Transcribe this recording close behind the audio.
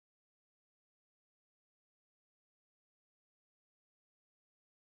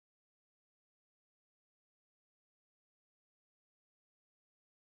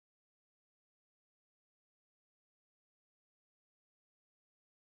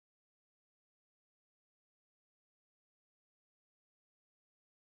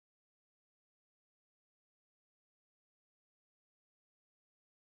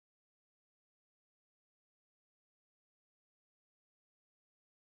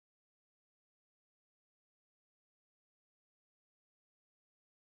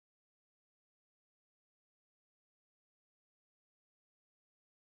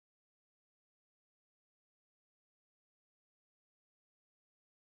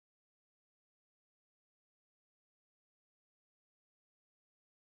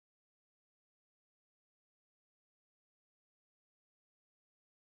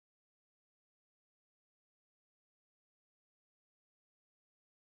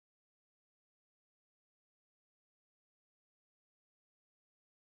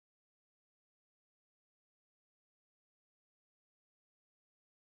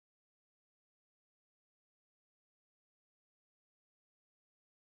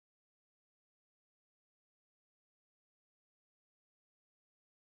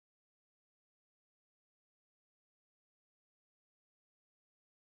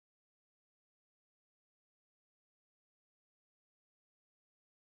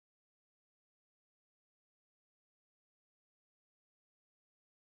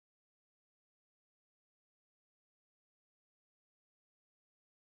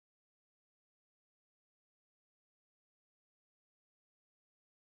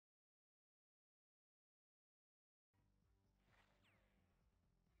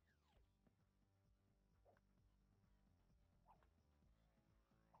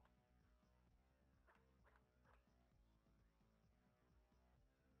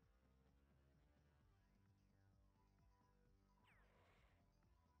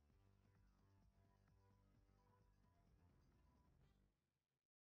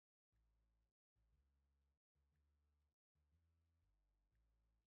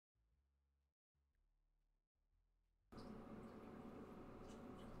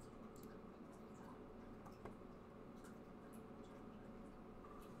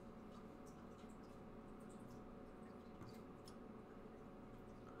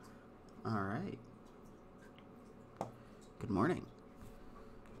right. Good morning.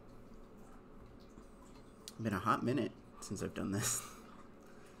 Been a hot minute since I've done this.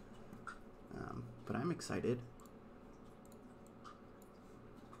 But I'm excited.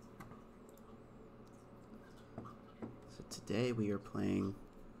 So today we are playing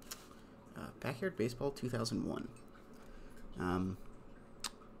Backyard Baseball 2001.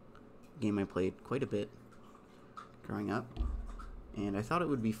 Game I played quite a bit growing up, and I thought it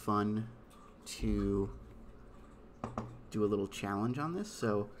would be fun to do a little challenge on this.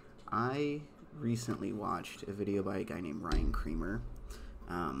 So I recently watched a video by a guy named Ryan Creamer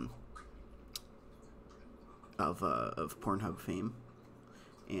of Pornhub fame,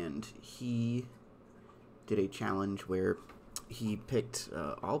 and he did a challenge where he picked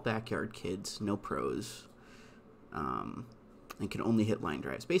all backyard kids, no pros, and could only hit line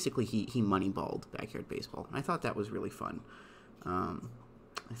drives. Basically, he moneyballed backyard baseball. I thought that was really fun.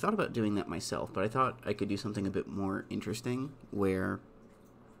 I thought about doing that myself, but I thought I could do something a bit more interesting, where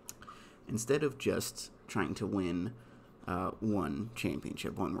instead of just trying to win one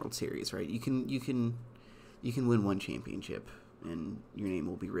championship, one World Series, right? You can win one championship, and your name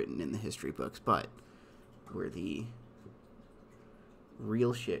will be written in the history books. But where the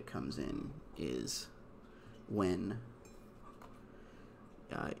real shit comes in is when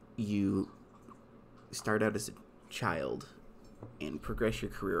you start out as a child and progress your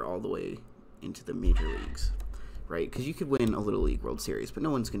career all the way into the major leagues, right? Because you could win a Little League World Series, but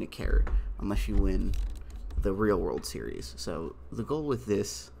no one's going to care unless you win the real World Series. So the goal with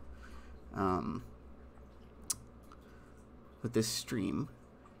this stream,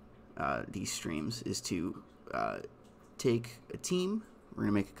 these streams, is to take a team. We're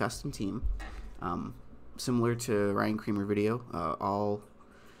going to make a custom team, similar to Ryan Creamer video, all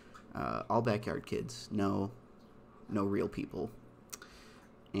backyard kids, no real people,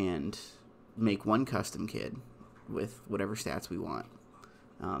 and make one custom kid with whatever stats we want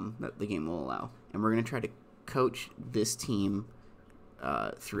that the game will allow. And we're going to try to coach this team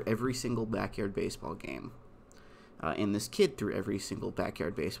through every single backyard baseball game, and this kid through every single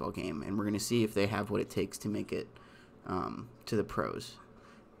backyard baseball game, and we're going to see if they have what it takes to make it to the pros,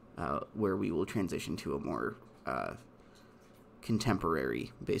 where we will transition to a more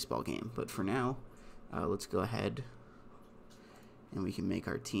contemporary baseball game. But for now, let's go ahead and we can make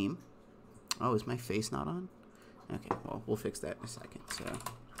our team. Oh, is my face not on? Okay, well, we'll fix that in a second. So,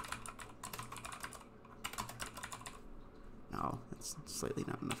 no, that's slightly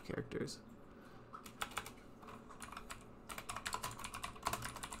not enough characters.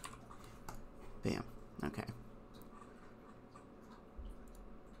 Bam. Okay.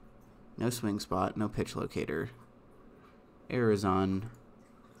 No swing spot, no pitch locator. Error is on.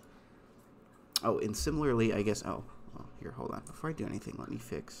 Oh, and similarly, I guess. Oh, here, hold on. Before I do anything, let me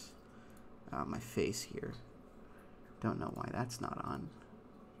fix my face here. Don't know why that's not on.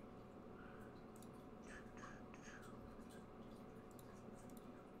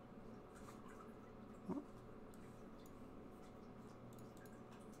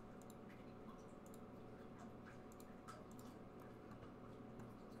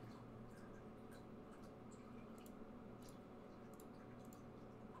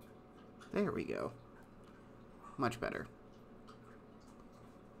 There we go. Much better.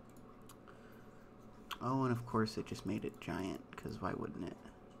 Oh, and of course it just made it giant, because why wouldn't it?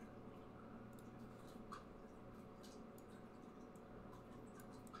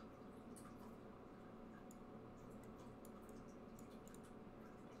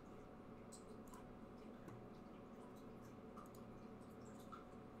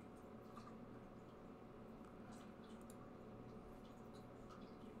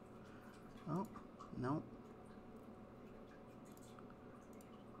 Oh, no.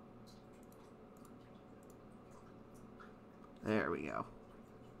 There we go.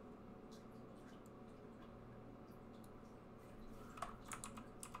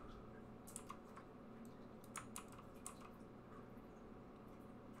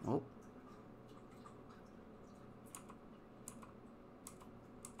 Oh.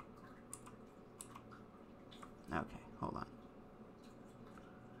 Okay, hold on.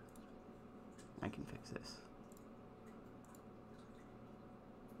 I can fix this.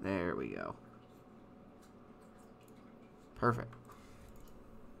 There we go. Perfect.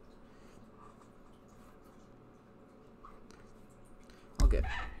 All good.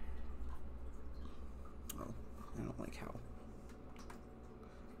 Oh, I don't like how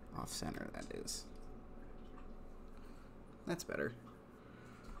off-center that is. That's better.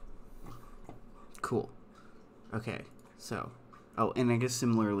 Cool. Okay, so Oh, and I guess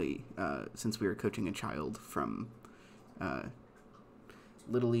similarly, since we were coaching a child from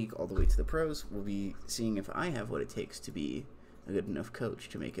Little League all the way to the pros. We'll be seeing if I have what it takes to be a good enough coach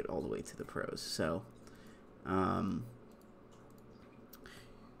to make it all the way to the pros. So, I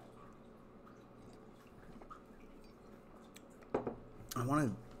want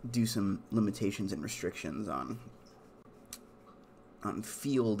to do some limitations and restrictions on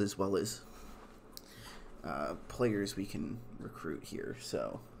field as well as players we can recruit here.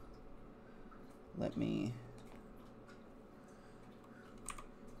 So let me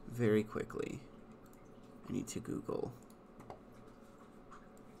very quickly, I need to Google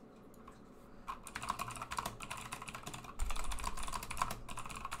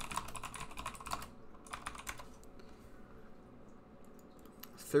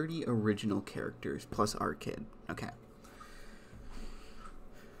 "30 original characters plus our kid." Okay.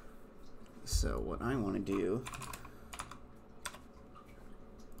 So what I want to do,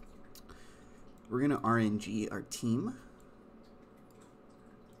 we're going to RNG our team.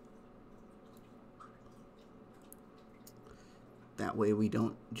 That way we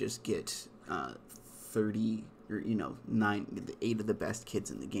don't just get 30 or 8 of the best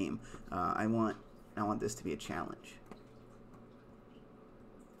kids in the game. I want this to be a challenge.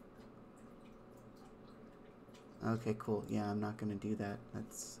 Okay, cool. Yeah, I'm not gonna do that.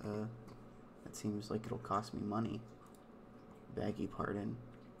 That seems like it'll cost me money. Beg your pardon.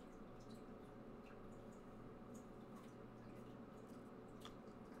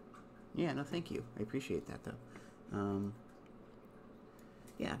 Yeah, no, thank you. I appreciate that, though.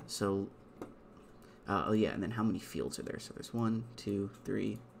 Yeah, so... oh, yeah, and then how many fields are there? So there's 1, 2,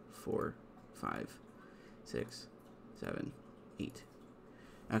 3, 4, 5, 6, 7, 8.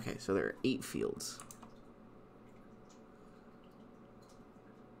 Okay, so there are 8 fields.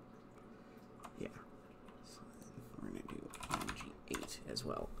 Yeah. So we're going to do RNG8 as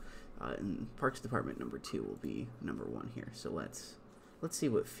well. And Parks Department number 2 will be number 1 here. So let's see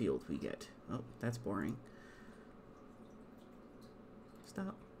what field we get. Oh, that's boring.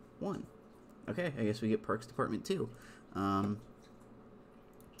 Stop. 1. Okay, I guess we get Parks Department 2.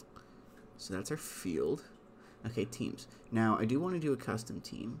 So that's our field. Okay, teams. Now, I do want to do a custom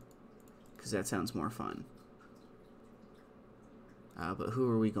team, because that sounds more fun. But who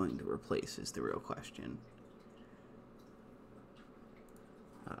are we going to replace is the real question.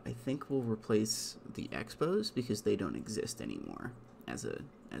 I think we'll replace the Expos, because they don't exist anymore as a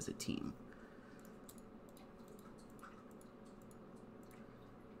team.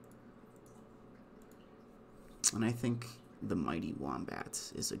 And I think the Mighty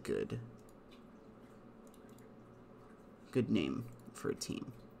Wombats is a good name for a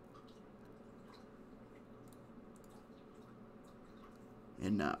team.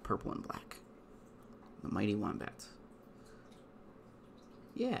 In purple and black. The Mighty Wombats.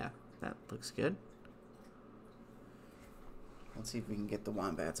 Yeah, that looks good. Let's see if we can get the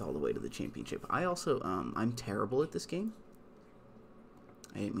Wombats all the way to the championship. I also, I'm terrible at this game.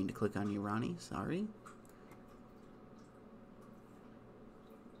 I didn't mean to click on you, Ronnie. Sorry.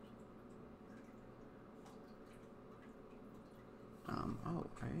 Oh,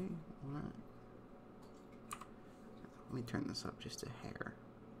 let me turn this up just a hair.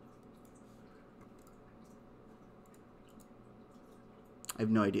 I have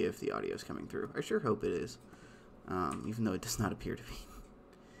no idea if the audio is coming through. I sure hope it is, even though it does not appear to be.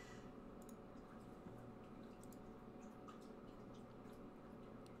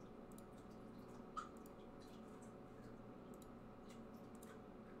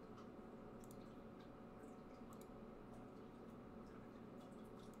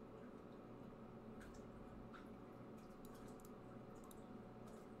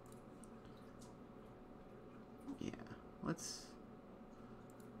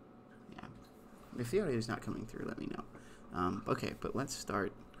 If the audio is not coming through, let me know. Okay, but let's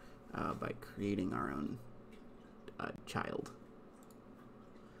start by creating our own child.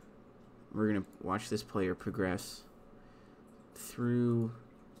 We're going to watch this player progress through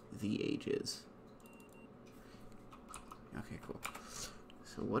the ages. Okay, cool.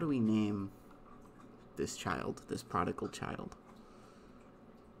 So what do we name this child, this prodigal child?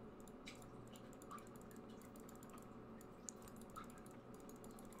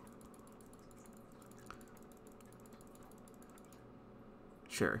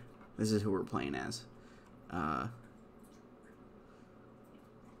 Sure, this is who we're playing as. Oh,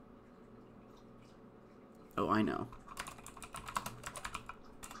 I know.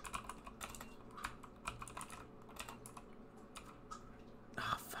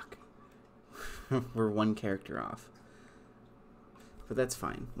 Ah, fuck. We're one character off. But that's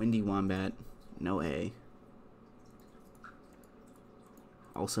fine. Windy Wombat, no A.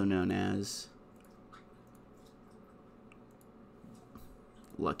 Also known as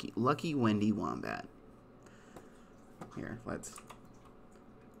Lucky Wendy Wombat. Here, let's...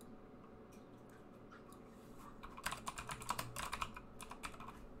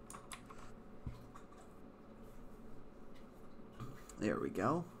 There we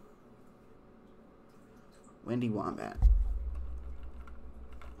go. Wendy Wombat.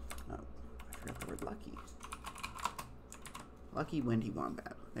 Oh, I forgot the word lucky. Lucky Wendy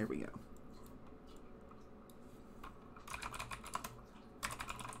Wombat. There we go.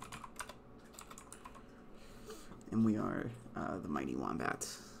 And we are the Mighty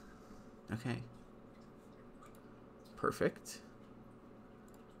Wombats. Okay. Perfect.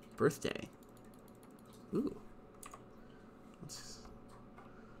 Birthday. Ooh.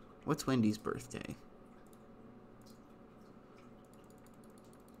 What's Wendy's birthday?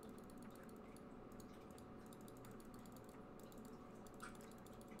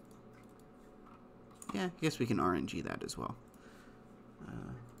 Yeah, I guess we can RNG that as well.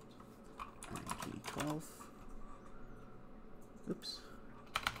 RNG 12. Oops.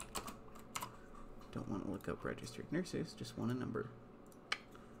 Don't want to look up registered nurses, just want a number.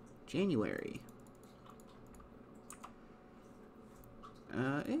 January.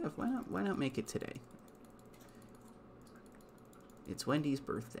 Yeah, why not make it today? It's Wendy's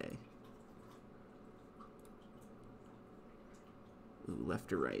birthday. Ooh,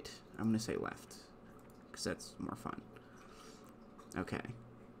 left or right? I'm gonna say left, because that's more fun. Okay.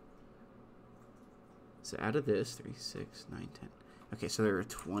 So out of this, 3, 6, 9, 10. Okay, so there are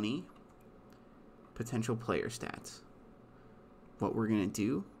 20 potential player stats. What we're gonna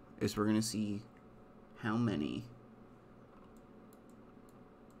do is we're gonna see how many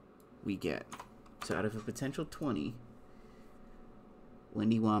we get. So out of a potential 20,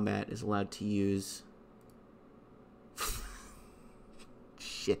 Wendy Wombat is allowed to use...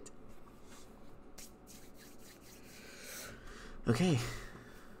 Shit. Okay.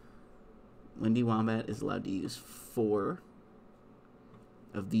 Wendy Wombat is allowed to use 4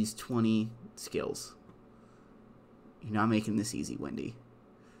 of these 20 skills. You're not making this easy, Wendy.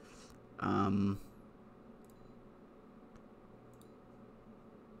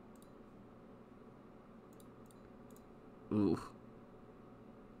 Ooh.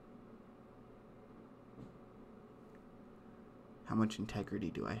 How much integrity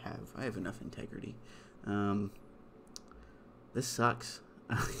do I have? I have enough integrity. This sucks.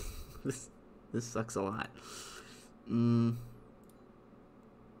 This sucks a lot.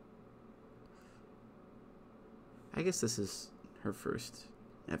 I guess this is her first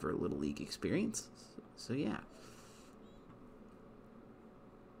ever Little League experience. So yeah.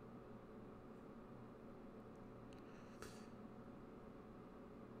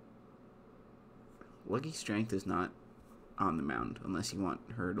 Lucky Strength is not on the mound unless you want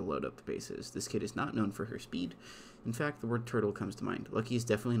her to load up the bases. This kid is not known for her speed. In fact, the word turtle comes to mind. Lucky is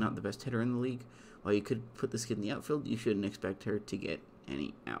definitely not the best hitter in the league. While you could put this kid in the outfield, you shouldn't expect her to get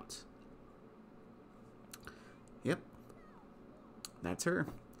any outs. Yep. That's her.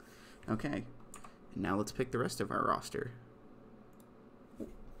 Okay. And now let's pick the rest of our roster.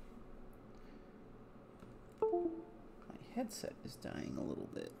 My headset is dying a little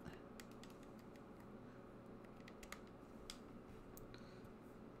bit.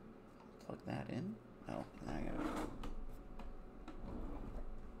 Plug that in. Oh, I gotta...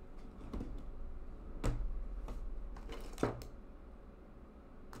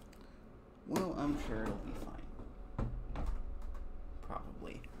 Well, I'm sure it'll be fine.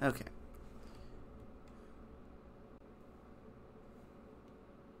 Probably. Okay.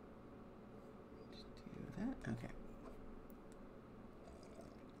 Just do that. Okay.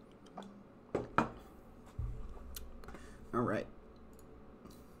 All right.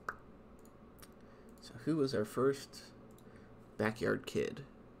 So who was our first backyard kid?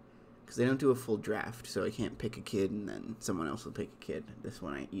 Because they don't do a full draft, so I can't pick a kid and then someone else will pick a kid. This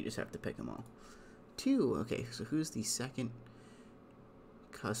one, you just have to pick them all. 2. Okay, so who's the second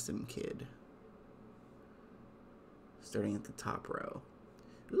custom kid? Starting at the top row.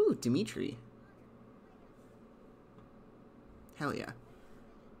 Ooh, Dimitri. Hell yeah.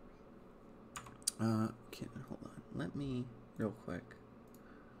 Okay, hold on. Let me, real quick.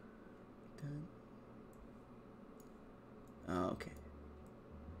 Oh, okay.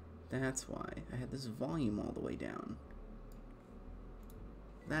 That's why. I had this volume all the way down.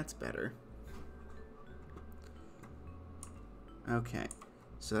 That's better. Okay.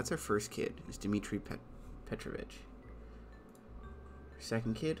 So that's our first kid. It's Dimitri Petrovich. Our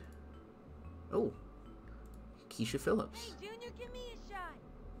second kid. Oh. Keisha Phillips. Hey, Junior, give me a shot.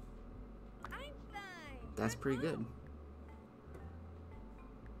 Einstein. That's pretty good.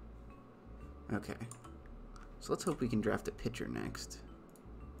 Okay. So let's hope we can draft a pitcher next.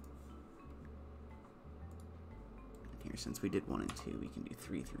 here? Since we did 1 and 2, we can do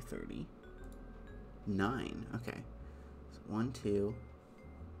 3 through 30. 9. Okay. So 1, 2,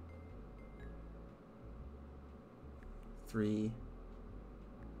 3,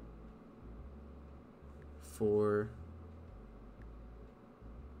 4,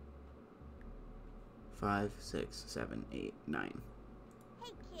 5, 6, 7, 8, 9.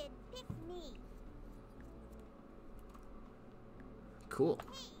 Hey kid, pick me. Cool.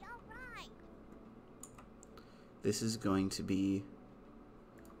 Hey, alright. This is going to be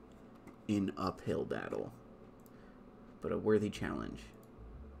an uphill battle, but a worthy challenge.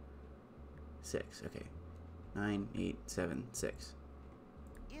 6. Okay. 9, 8, 7, 6.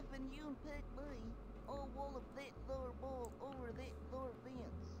 If and you pick me, I'll wall of that lower ball over that lower fence.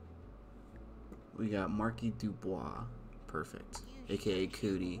 We got Marky Dubois. Perfect. You AKA sure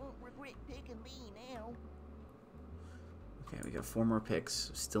Cootie. won't regret picking me now. Okay, we got 4 more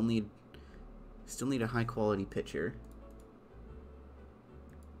picks. Still need a high quality pitcher.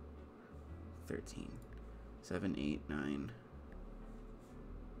 13. 7, 8, 9.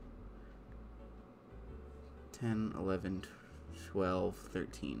 10, 11, 12,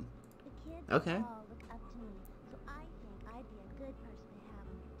 13. The kids Okay. all look up to me, so I think I'd be a good person to have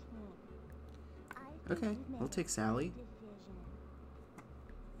on your team. I think Okay, you've made we'll a take good Sally. decision.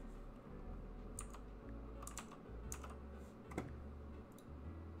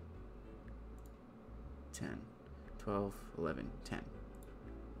 10, 12, 11, 10.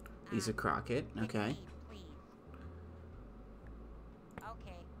 Lisa Crockett. Okay. Me, please.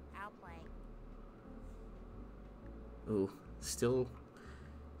 Okay, I'll play. Ooh, still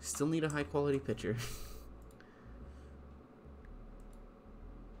need a high quality pitcher.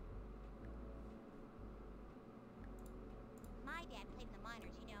 My dad played in the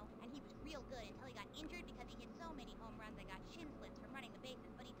minors, you know, and he was real good until he got injured because he hit so many home runs I got shin splints from running the bases.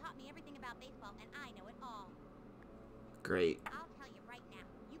 But he taught me everything about baseball, and I know it all. Great. I'll tell you right now,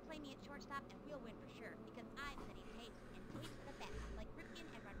 you play me at shortstop and we'll win for sure. Because I've studied tapes, and tapes are the best. Like Ripken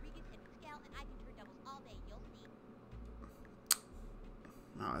and Rodriguez and Pascal, and I can turn doubles all day, you'll see.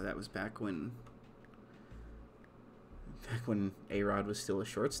 Oh, that was back when A-Rod was still a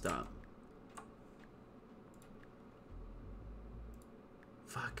shortstop.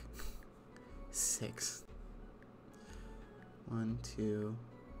 Fuck. 6. 1, 2.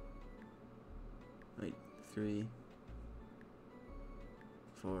 Wait, 3,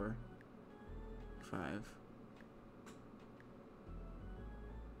 4, 5.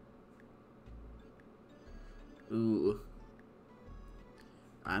 Ooh.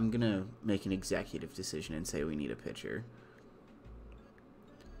 I'm gonna make an executive decision and say we need a pitcher.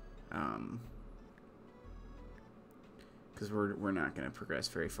 Because we're not gonna progress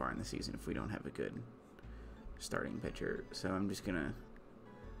very far in the season if we don't have a good starting pitcher. So I'm just gonna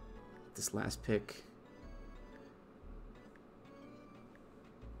this last pick.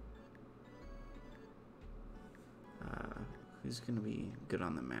 Who's gonna be good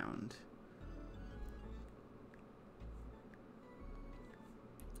on the mound?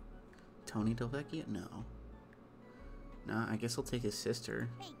 Tony Delvecchio? No. Nah, I guess I'll take his sister.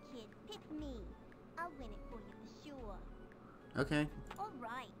 Hey kid, pick me. I'll win it for you for sure. Okay.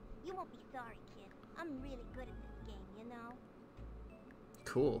 Alright, you won't be sorry, kid. I'm really good at this game, you know?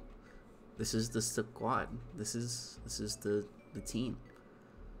 Cool. This is the squad. This is the team.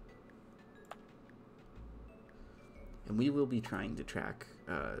 And we will be trying to track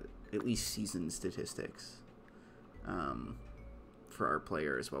at least season statistics for our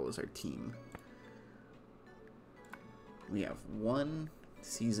player as well as our team. We have 1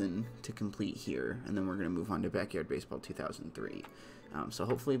 season to complete here, and then we're going to move on to Backyard Baseball 2003. So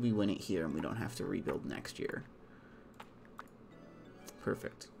hopefully we win it here and we don't have to rebuild next year.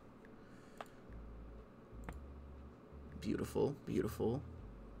 Perfect. Beautiful, beautiful.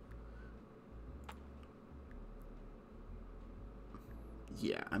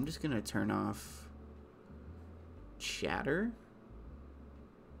 Yeah, I'm just going to turn off chatter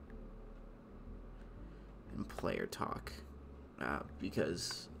and player talk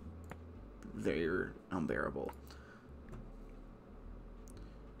because they're unbearable.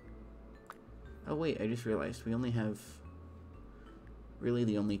 Oh wait, I just realized we only have really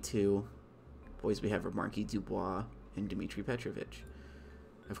the only 2 boys we have are Marky Dubois and Dmitry Petrovich.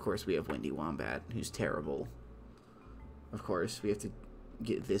 Of course we have Wendy Wombat, who's terrible. Of course, we have to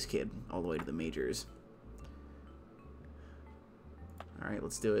get this kid all the way to the majors. Alright,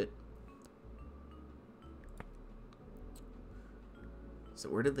 let's do it. So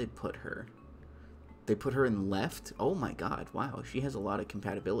where did they put her? They put her in left? Oh my god, wow. She has a lot of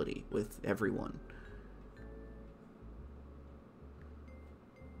compatibility with everyone.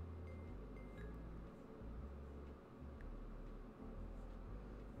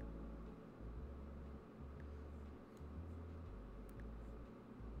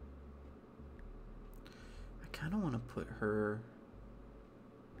 kind of want to put her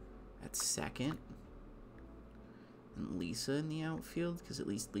at second and Lisa in the outfield, because at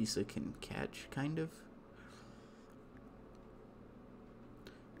least Lisa can catch, kind of.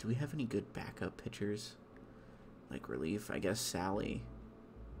 Do we have any good backup pitchers? Like relief? I guess Sally.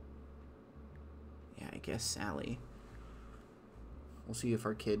 Yeah, I guess Sally. We'll see if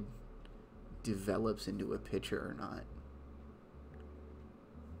our kid develops into a pitcher or not.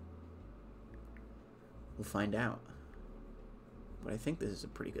 We'll find out. But I think this is a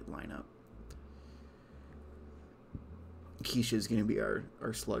pretty good lineup. Keisha's going to be our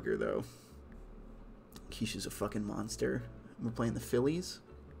slugger, though. Keisha's a fucking monster. We're playing the Phillies.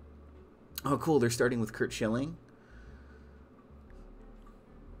 Oh, cool. They're starting with Kurt Schilling.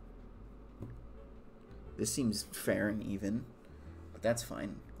 This seems fair and even. But that's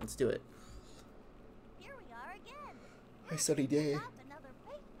fine. Let's do it. Here we are again. Hi, sunny day. Off another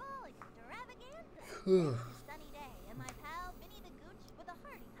baseball extravaganza. Sunny day, and my pal Vinny the Gooch with a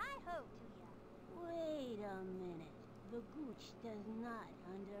hearty hi-ho to ya. Wait a minute. The Gooch does not,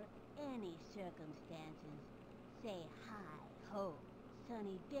 under any circumstances, say hi-ho.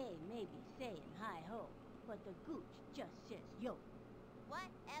 Sunny Day may be saying hi-ho, but the Gooch just says yo.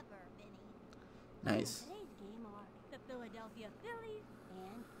 Whatever, Vinny. Nice. Today's game are the Philadelphia Phillies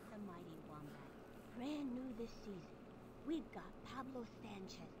and the Mighty Wombat. Brand new this season. We've got Pablo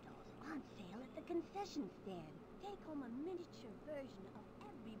Sanchez dolls on sale at the concession stand. Take home a miniature version of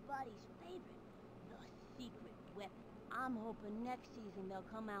everybody's favorite, the secret weapon. I'm hoping next season they'll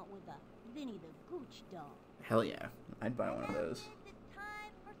come out with a Vinny the Gooch doll. Hell yeah. I'd buy one of those. It's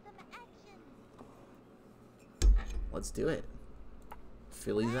time for some action. Let's do it.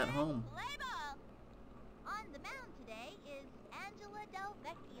 Phillies at home. Play ball. On the mound today is Angela Del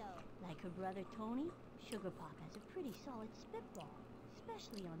Vecchio. Like her brother Tony, Sugar Pop has a pretty solid spitball,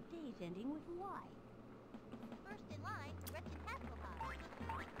 especially on days ending with Y. First in line, Gretchen Hasselhoff.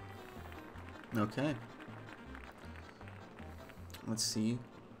 Okay. Let's see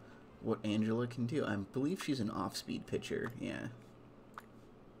what Angela can do. I believe she's an off-speed pitcher. Yeah.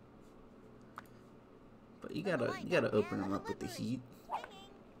 But you gotta open them up with the heat.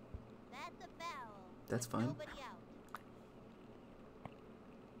 Swinging. That's a foul. That's With fine. Nobody out.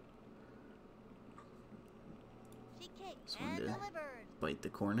 She kicked This one and did. delivers. Bite the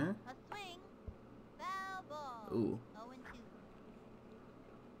corner. A swing. Foul ball. Ooh. 0-2.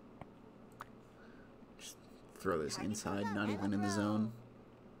 Just throw this inside, not even in the zone.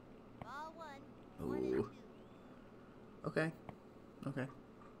 Ball 1. Ooh. 1 and 2. Okay. Okay.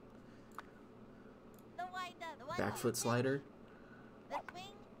 The wind-up. The Back foot slider. The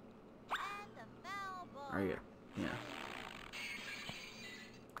swing. And the foul ball. Are you? Yeah.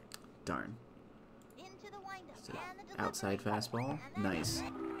 Darn. Into the wind-up. So, And the delivery. outside fastball. And that's Nice.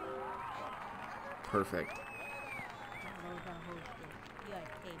 it. Perfect. Hello, the hostess. Your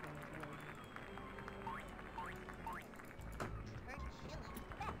table is waiting. Kurt Schilling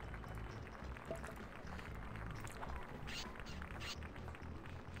back.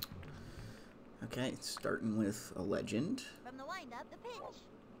 Okay, starting with a legend. From the wind-up, the pitch.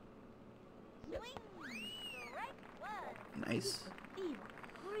 Swing. Strike one. Nice. Feel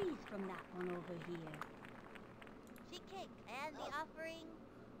breeze from that one over here. She kicked, and the offering.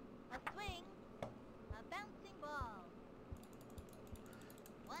 A swing. A bouncing ball.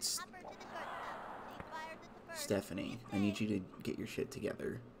 One hopper to the shortstop. She fires at the first. Stephanie, It's I need safe. you to get your shit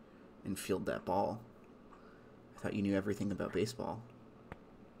together and field that ball. I thought you knew everything about baseball.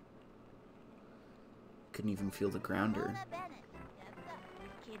 Couldn't even field a grounder. Mona Bennett steps up.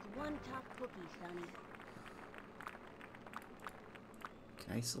 This kid's one tough cookie, Sonny.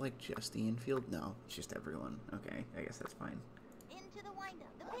 Can I select just the infield? No, it's just everyone. Okay, I guess that's fine. Into the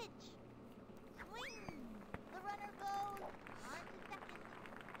windup. The pitch. Swing. The runner goes on to second.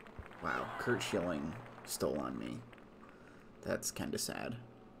 Wow, Kurt Schilling stole on me. That's kind of sad.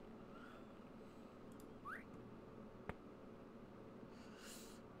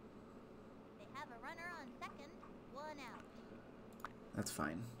 They have a runner on second. One out. That's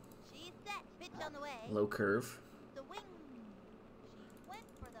fine. She's set. Pitch on the way. Low curve. The wing. She went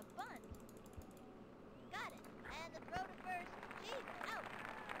for the bunt. Got it. And the throw to first. She's out.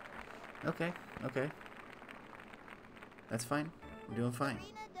 Okay, okay. That's fine. We're doing fine.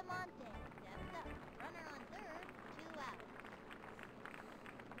 Serena DeMonte steps up. Runner on third. 2 out.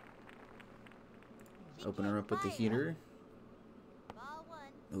 She Open her kicked up with the high heater. Ball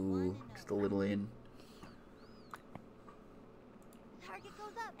 1. Ooh, just a little in. Target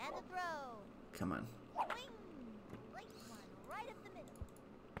goes up. And the throw. Come on. Swing. Late one. Right up the middle.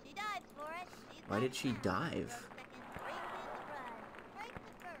 She dives for it. She's Why did she back dive? down. Throw to second. Brings in the run. Straight to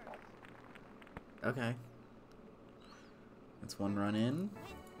first. Okay. That's one run in.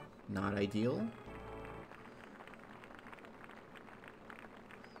 Not ideal.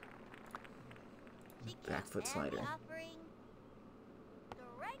 Back foot slider.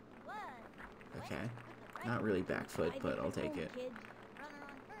 Okay. Not really back foot, but I'll take it. Runner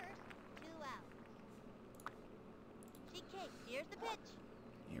on first, 2 out. She kicks. Here's the pitch.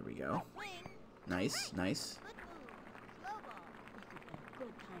 Here we go. Swing. Nice, nice. Good move. Slow ball. This would be a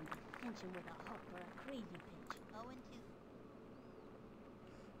good time to cinch him with a hook or a crazy pitch. 0-2.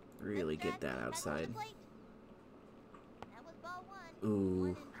 Really get that outside. That was ball 1.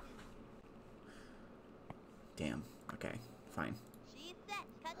 Ooh. 1-2. Damn. Okay, fine. She's set.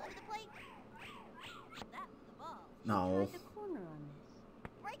 Cut to the plate. That was the ball. No. Tried the corner on this.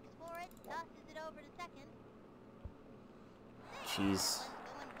 Breaks for it. Tosses it over to second. Jeez. One's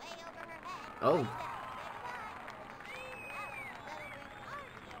going way over her head. Oh. Way down. That'll bring our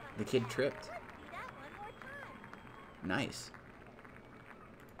team up. The kid tripped. Let's see that one more time. Nice.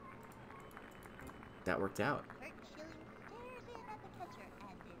 That worked out. Kurt Schilling stares in at the catcher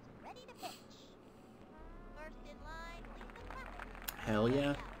and is ready to pitch. First in line, Lisa Clapper. Hell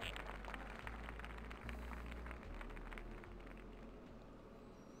yeah.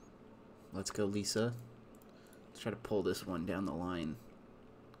 Let's go, Lisa. Let's try to pull this one down the line.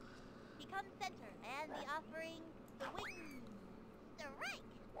 He comes center, and the offering, the wing, strike.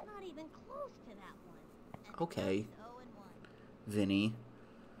 Not even close to that one. And Okay. it's 0-1. Vinny.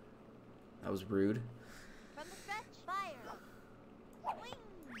 That was rude. From the stretch, fire. Swing,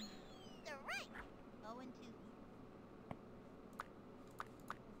 strike. 0-2.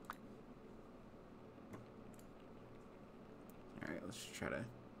 Alright, let's try to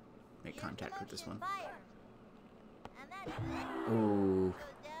make contact with this one. Fire. And that's it. Ooh. Goes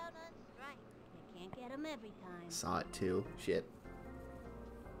down on strike. You can't get him every time. Saw it too. Shit.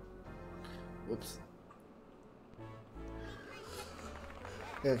 Whoops.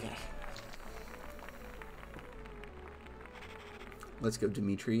 Okay. Let's go,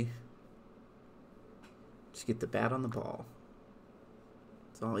 Dimitri. Just get the bat on the ball.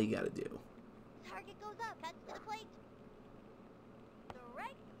 That's all you gotta do. Target goes up, cuts to the plate.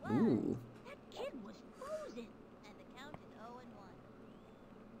 Strike one. Ooh. That kid was frozen. And the count is 0-1.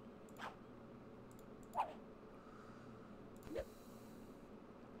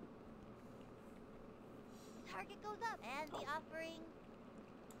 Target goes up, and the offering.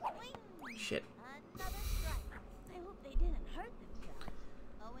 Swing. Shit. Another strike. I hope they didn't hurt themselves.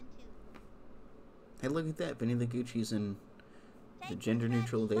 0-2. Hey, look at that. Vinny the Gucci's in the Take gender stretch,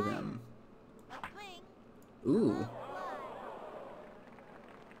 neutral they fire. them. A swing. Ooh. Fly.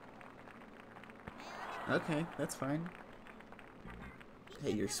 And Okay, that's fine.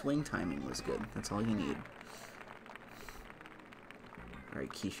 Hey, your swing timing was good. That's all you need. Alright,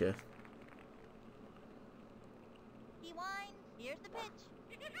 Keisha. he winds. Here's the pitch.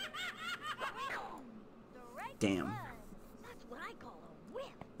 Strike Damn. one. That's what I call a whip.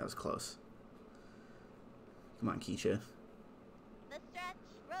 That was close. Come on, Keisha. The stretch,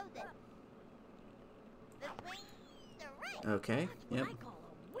 rose it. The swing, strike. Okay, That's yep. what I call a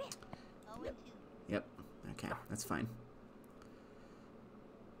whip. 0-2. Yep. Okay, that's fine.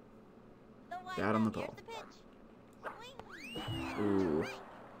 The wind Bat on the up, here's ball. the pitch. Swing. Ooh. Strike.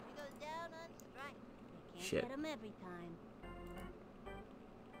 He goes down on strike. You can't Shit. get him every time.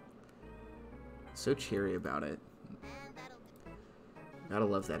 So cheery about it. And that'll do. Gotta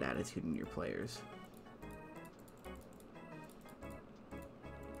love that attitude in your players.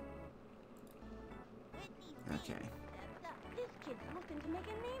 Whitney Okay. steps up. This kid's looking to make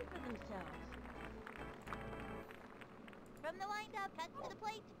a name for themselves. From the windup, cuts to the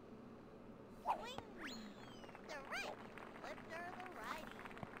plate. Swing. Strike. Lifter the righty.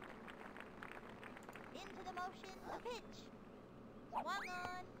 Into the motion, the pitch. Swung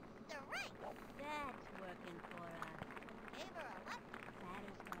on. Strike. That's working for us. Gave her a left.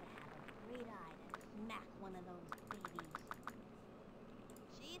 Batter's gotta have a great eye to smack one of those babies.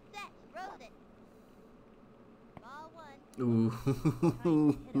 She's set. Rose it. Ball 1. Ooh. Hit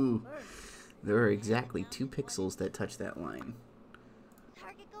him first. There are exactly 2 pixels that touch that line.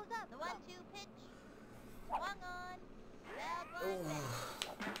 Target goes up. The 1-2 pitch. Swung on. Fouled one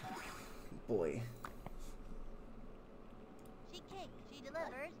back. Boy. She kicks. She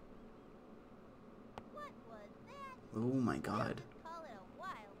delivers. What was that? Oh my god. Just call it a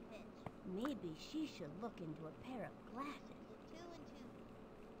wild pitch. Maybe she should look into a pair of glasses. 2-2.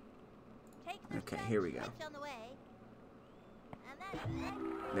 Takes the Okay, stretch, here we go. pitch on the way. And that's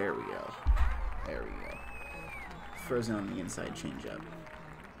right. There we go. There we go. Frozen on the inside changeup. Many times,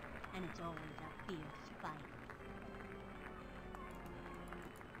 and it's always a fierce fight.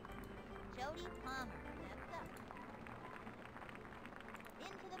 Jody Palmer steps up.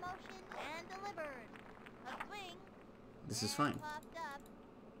 motion and delivered. A swing. This is and fine. Popped up.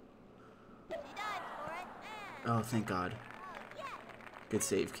 She dives for it and Oh, thank God. oh yes, Good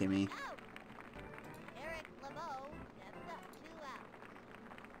save, Kimmy. out. Eric LeBeau steps up 2 outs.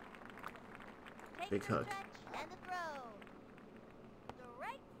 Takes Big a hook. stretch and a throw.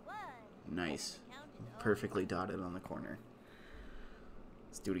 Strike one. Nice. And the count is 0-1. Perfectly dotted on the corner.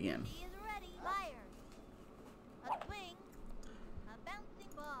 Let's do it again. He is ready. Fires. A swing. A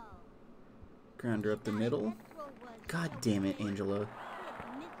bouncing ball. Grounder up the middle. That throw was God so damn it, great. Angela. He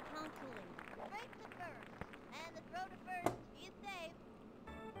had miscalculated. Straight to first. And the throw to first is safe.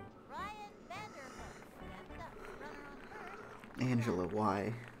 Ryan Vanderhook steps up. Runner on first. Angela,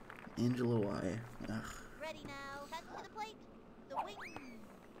 why? Angela, why? Ugh. Ready now. Cuts to the plate. The wing.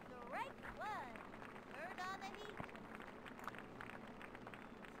 Strike one. Third on the heat.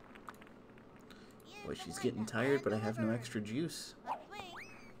 Here's Boy, the she's windup getting tired, and but I have no delivered. extra juice. A swing.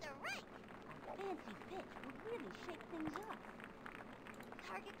 Strike. A fancy pitch would really shake things up.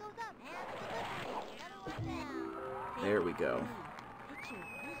 Target goes up. And delivery. Another one down. There we go. Pitchers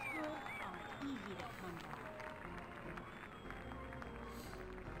this good aren't easy to come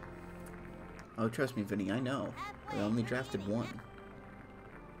by. Oh, trust me, Vinny, I know. I only drafted one.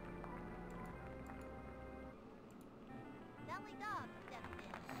 Sally Dog steps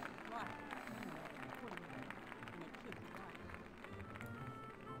in. But, you know, putting it in a kid's life.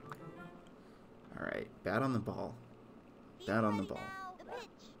 Alright, bat on the ball. He's Bat on the ready ball. now. The pitch.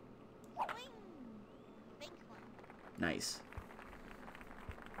 Swing. Bank one. Nice.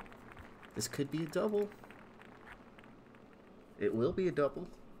 This could be a double. It will be a double.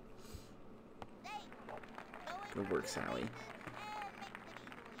 Safe. Going Good for work, the Sally. bases and makes it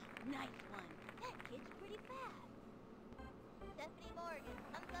easily. Nice one. That kid's pretty fast. Stephanie Morgan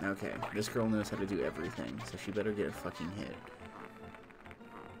comes up. Okay, this girl knows how to do everything, so she better get a fucking hit.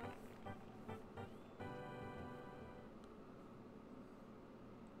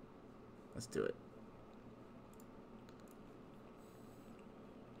 Let's do it.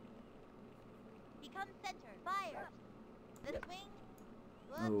 Becomes center. Fires. The swing.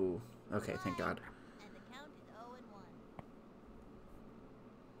 Good. Ooh, okay, thank God. And the count is 0-1.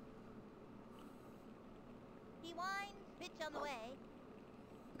 He winds. Pitch on the way.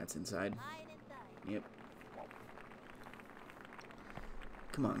 That's inside. Line inside. Yep.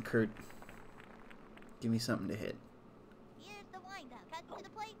 Come on, Kurt. Give me something to hit. Here's the windup. Cuts to the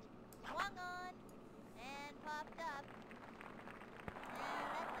plate. Swung on. And popped up.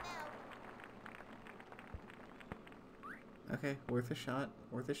 And that's an out. Okay, worth a shot.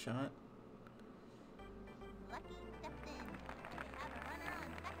 Worth a shot. Lucky steps in. They have a runner on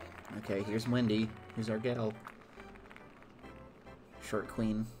second. Okay, here's Wendy. Here's our gal. Short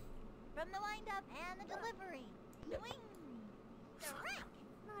queen. From the windup and the delivery. Swing. Strike.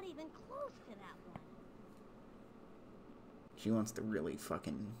 Not even close to that one. She wants to really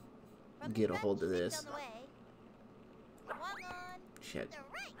fucking From the get a stretch, hold of pitch this. on the way. Swung on. Shit.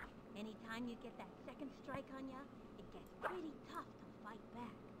 Strike. Anytime you get that second strike on ya, it gets pretty tough to fight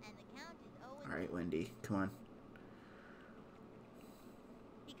back. And the count is 0-2. Alright, Wendy. Come on.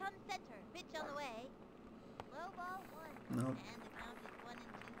 Becomes center. Pitch on the way. Low ball one. Nope. And the count is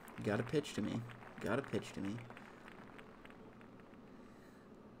 1-2. You gotta pitch to me. Gotta pitch to me.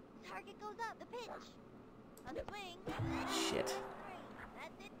 Target goes up. The pitch. A swing. Shit. Three.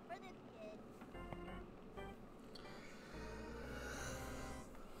 That's it for this kid.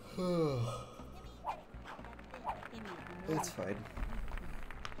 Timmy's It's fine.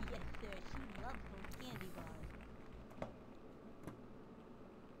 Yes, sir. She loves those candy bars.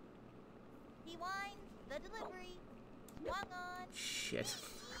 He winds. The delivery. Swung on. Shit. Strike.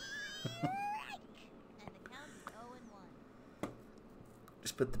 And the count is 0-1.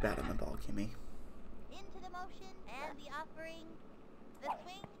 Just put the bat on the ball, Kimmy. Into the motion and the offering. The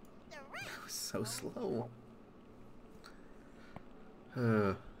swing. Strike. That was so slow.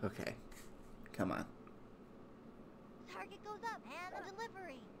 Okay. Come on. Target goes up and the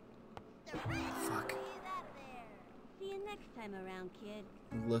delivery. Strike. Fuck. He's out of there. See you next time around, kid.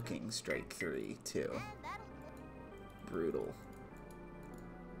 Looking strike three, too. And that'll Brutal.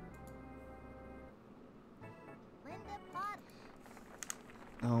 Linda Potter.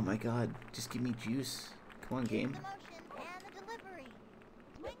 Oh my god. Just give me juice. Come on, game. The motion and the delivery.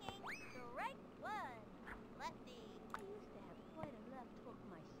 Swinging. Strike one. Lefty. I used to have quite a left hook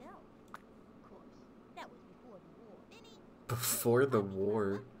myself. Of course, that was before the war. Vinny. Before the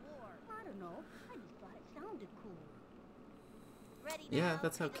war. War. I don't know. I just thought it sounded cool. Ready Yeah, now.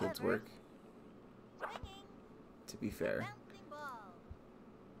 that's how He kids delivers. work. Swinging. To be fair. Bouncing ball.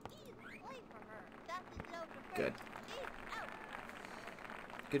 Easy play for her. Passes it over to first. Good. She's out.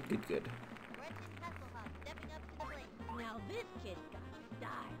 Good, good, good. Gretchen Hasselhoff stepping up to the plate. Now this kid's got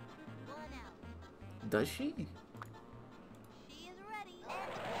style. 1 out. Does she? She is ready.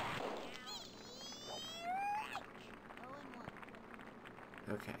 And 0 and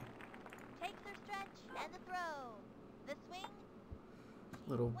 1. Okay. Takes her stretch and the throw. The swing. She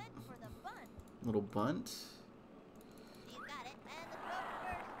Little- went for the bunt. Little bunt. She's got it. And the throw to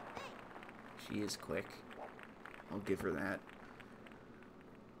first. Safe. She is quick. I'll give her that.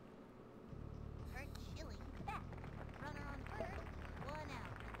 Kurt Schilling back. Runner on first. 1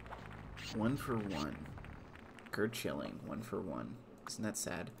 out. 1 for 1. Gerd Chilling, 1 for 1. Isn't that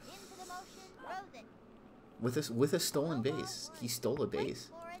sad? Into the motion. Throws it. With a stolen base. He stole a base.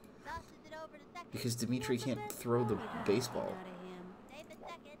 For it. Tosses it over to second. Because Dimitri can't throw the baseball. Out of him. Safe at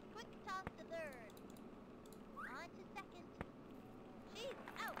second. Quick toss to third. On to second. She's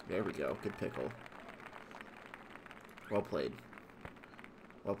out. There we go. Good pickle. Well played.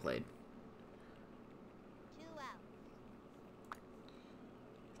 Well played. 2 out.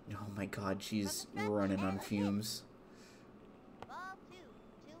 Oh my god, she's running on fumes. Ball 2.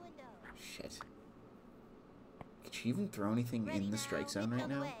 2 and 0. Shit. Could she even throw anything Ready in the now, strike zone pitch right on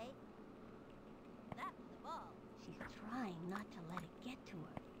the now? way. That was the ball. She's trying not to let it get to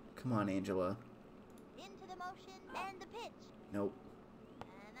her. Come on, Angela. Into the motion and the pitch. Nope. And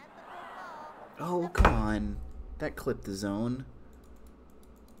that's a full ball. Oh, come on. That clipped the zone.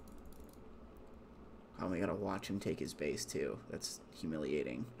 Oh, we gotta watch him take his base, too. That's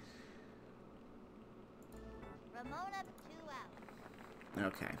humiliating. Ramona 2 out.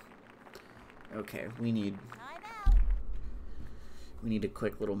 Okay. Okay, we need Time out. a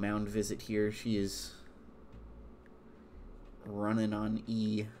quick little mound visit here. She is running on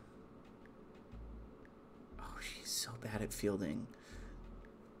E. Oh, she's so bad at fielding.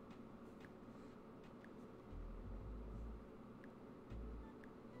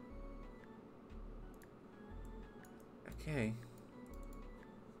 Okay.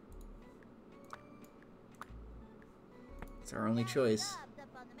 It's our only choice. Dobbs up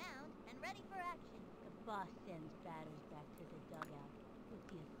on the mound and ready for action. The boss sends batters back to the dugout with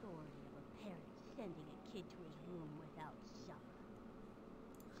the authority of a parent sending a kid to his room without supper.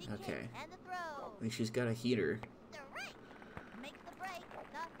 She Okay. kicks and the throw. At least she's got a heater. Strike. Makes the break.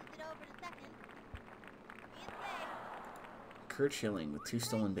 Tosses it over to second. He's safe. Kurt Schilling with 2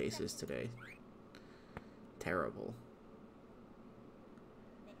 stolen bases today. Terrible.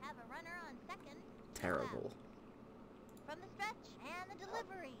 They have a runner on second. 2 Terrible. out. From the stretch and the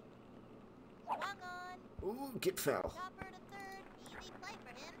delivery. Swung on. Ooh, get foul. Chopper to third. Easy play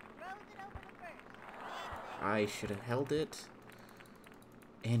for him. Throws it over to first. He's safe. I should have held it.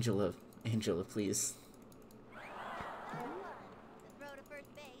 Angela, please. Another one. The throw to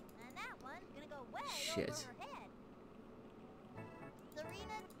first base, and that one's gonna go way Shit. over her head.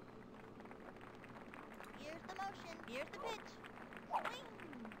 Serena. Here's the motion. Here's the pitch. Swing.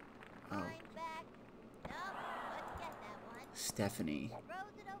 Oh. Line back. No, couldn't get that one. Stephanie.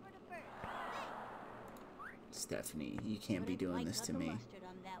 Throws it over to first. Safe. Stephanie, you can't be Couldn't doing quite this cut to the me. mustard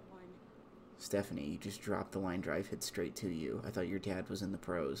on that one. Stephanie, you just dropped the line drive hit straight to you. I thought your dad was in the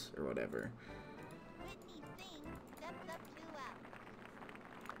pros or whatever. Whitney Singh steps up 2 out.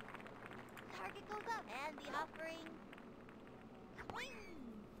 Target goes up, and the offering. Swing.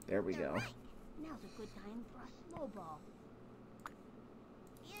 There we go. Strike. Now's a good time for a slow ball.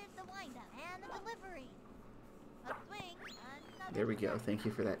 Here's the windup and the delivery. A swing. Another There we go. strike. Thank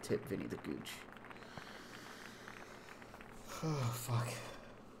you for that tip, Vinny the Gooch. Oh, fuck.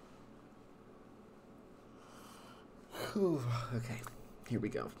 Whew. Okay, here we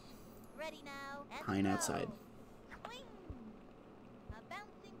go. Ready now. And Pine throw. outside. Swing. A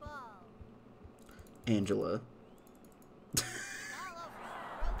bouncing ball. Angela. All over.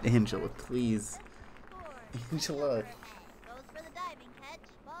 Throws it Angela, first. please. Scores. Angela. Overhead. Goes for the diving catch.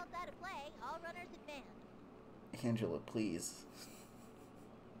 Ball's out of play. All runners advance. Angela, please.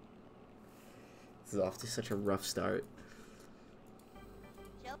 This is off to such a rough start.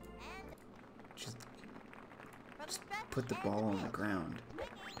 Choke and Just from the stretch. put the and ball on the pitch. ground.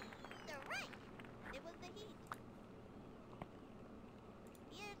 Swinging. Strike. It was the heat.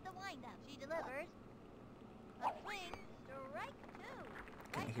 Here's the windup. She delivers. A swing. Strike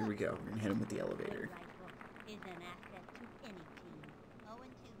 2. Okay, here we go. We're gonna hit him with the elevator. Rifle is an asset to any team. 0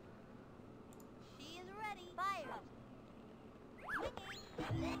 and 2. She is ready. Fire. Swinging.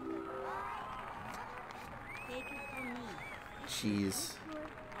 Say goodbye. Take it from me. She's Sure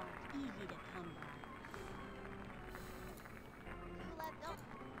are easy to come by. 2 left on.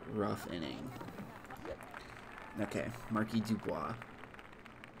 rough inning. Okay, Marquis Dubois.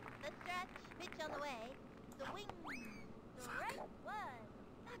 The stretch. Pitch on the way. Swing. Strike 1.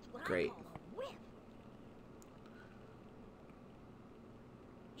 Great. Whiff.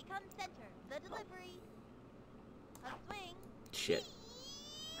 He comes center. The delivery. A swing. Shit.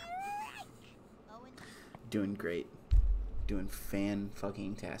 Owen. Doing great. Doing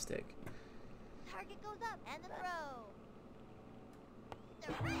fan-fucking-tastic. Target goes up and the throw.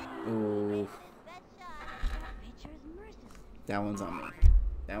 The right. Ooh. Best shot. Pitcher's merciless. That one's on me.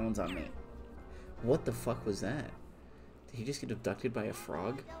 That one's on me. What the fuck was that? Did he just get abducted by a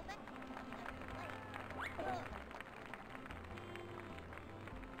frog?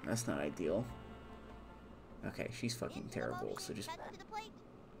 That's not ideal. Okay, she's fucking terrible, so just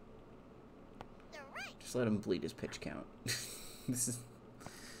let him bleed his pitch count. This is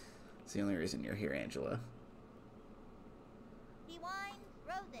it's the only reason you're here, Angela. He winds,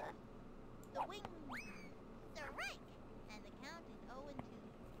 throws it. The wing, strike, and the count is 0-2.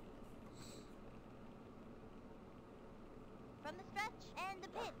 From the stretch and the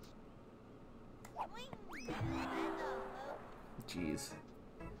pitch. Swing, that's all, folks. Jeez.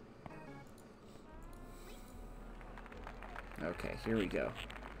 Okay, here we go.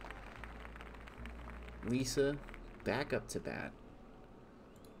 Lisa, back up to bat.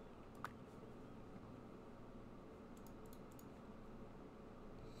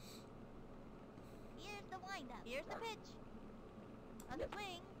 Here's the windup. Here's the pitch. A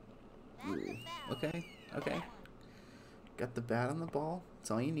swing. That's Ooh, a foul. okay, okay. Got the bat on the ball.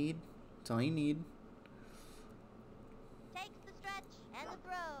 That's all you need. That's all you need. Takes the stretch and the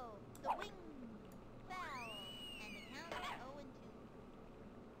throw. The wing. Foul. And the count is 0-2.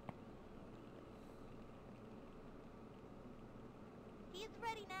 He's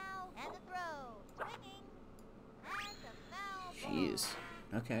ready now. And the throw. Swinging. And the foul ball. Jeez.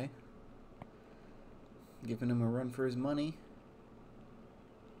 Okay. Giving him a run for his money.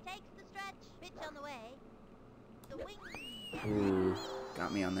 Takes the stretch. Pitch on the way. The wing. Ooh,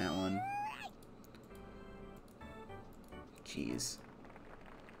 got me on that one. Jeez.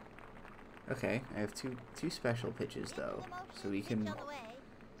 Okay, I have two special pitches though, so we can. Pitch on the way.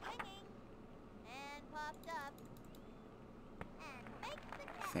 Swinging. And popped up. And makes the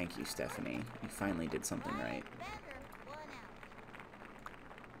catch. Thank you, Stephanie. You finally did something right. Bender, 1 out.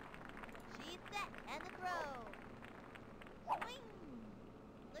 She's set and the throw. Swing.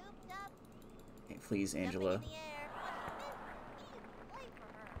 Looped up. Hey, please, Angela. Jumping in the air. Easy play for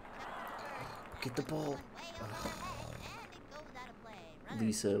her. Get the ball. Way over the head, and it goes out of play. Runner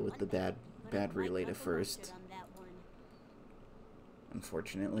Lisa with the bad relay to Like first. on that one.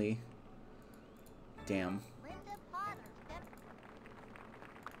 Unfortunately. Damn. Linda Potter step.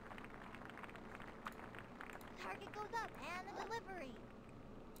 Target goes up and the delivery.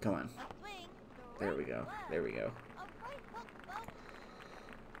 Come on. A swing. There we go. There we go. A right hook, folks.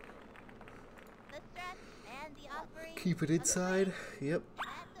 The stretch and the offering. Keep it of the inside. wing. Yep.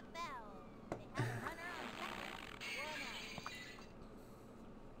 That's a foul. They have a runner on second.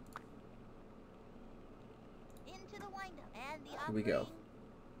 1 out. Into the windup and the offering. Here we go.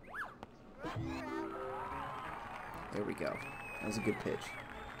 Struck her out. There we go. That was a good pitch.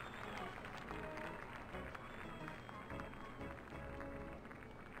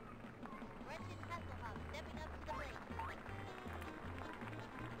 Brendan Hasselhoff stepping up to the plate.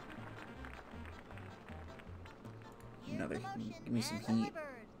 Here's Another- the motion give me some and heat.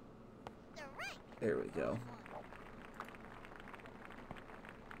 delivers. Strike. There we go.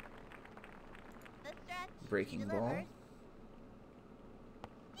 The stretch. Breaking She ball. delivers.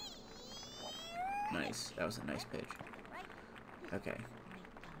 Nice. That was a nice pitch. Right. Okay.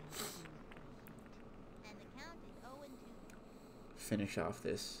 And the count is 0-2. Finish off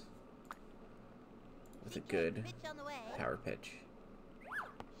this with She a takes good pitch on the way. power pitch.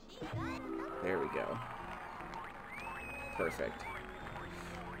 She got it. There we go. Perfect.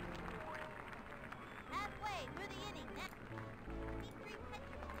 Halfway through the inning. Next. Dimitri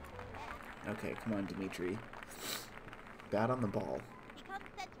Petrov. Back. Okay, come on, Dimitri. Bat on the ball. He comes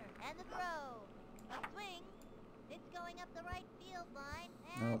center and the throw. A swing. It's going up the right field line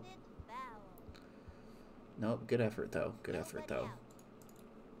and Nope. it's foul. Nope, good effort though. Good effort Nobody though. out.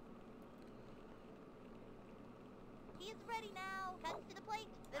 He's ready now. Cuts to the plate.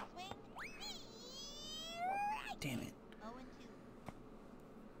 The swing. Damn it. 0-2.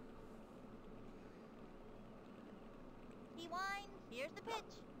 He winds. Here's the pitch.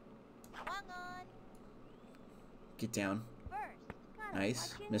 Swung on. Get down. First. Gotta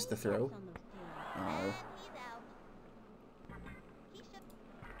Nice. watch your Missed the kneecaps throw. on those things. Oh. And he's out. Keisha.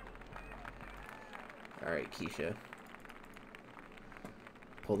 Alright, Keisha.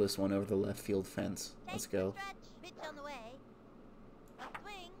 Pull this one over the left field fence. Let's Takes the go. stretch. Pitch on the way. A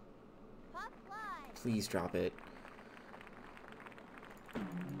swing. Pop fly. Please drop it.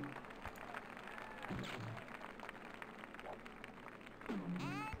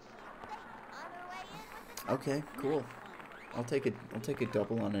 Okay, cool. I'll take a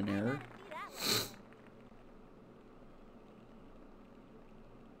double on an error.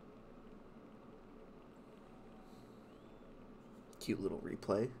 Cute little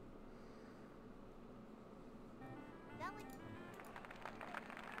replay.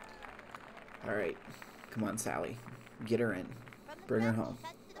 All right, come on, Sally, get her in. Bring her home.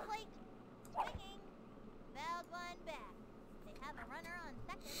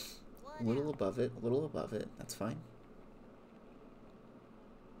 A little above it, a little above it. That's fine.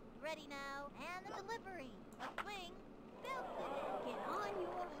 Ready now, and the delivery. A swing. Get on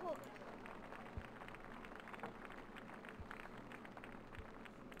your hook.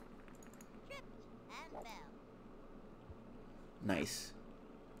 Tripped and fell. Nice.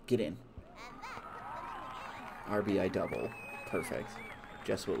 Get in. And that puts them in the game. RBI double. Perfect.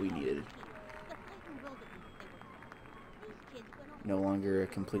 Just what we needed. The fighting rolled at least they were. These kids went on No longer a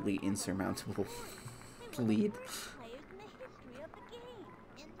completely insurmountable lead. players in the history of the game.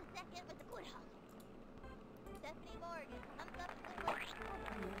 Into second with the good hustle. Stephanie Morgan comes up to the plate.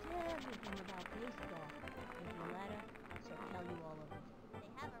 Knows everything about baseball. If you let her, she'll tell you all of it. They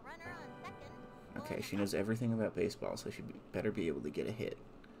have a runner on second. Okay, she knows everything about baseball, so she better be able to get a hit.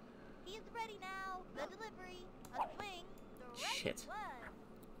 He is ready now. The delivery. A swing. Strike Shit. one.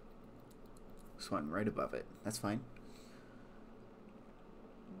 Swung right above it. That's fine.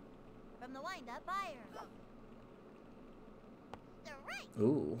 From the windup, fire. Strike.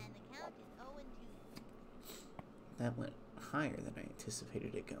 Ooh, And the count is 0-2. that went higher than I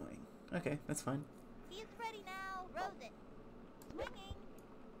anticipated it going. Okay, that's fine. He is ready now. Rose it. Swinging.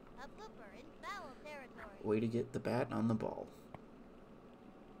 A blooper in foul territory. Way to get the bat on the ball.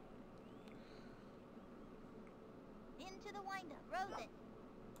 Into the windup. Rose it.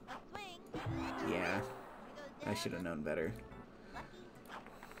 A swing. Yeah, He goes I down. should have known better. Lucky.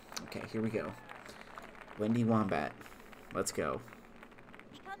 Okay, here we go. Wendy Wombat. Let's go.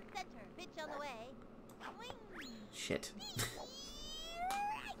 He comes center. Pitch on the way. Swing. Shit. Strike.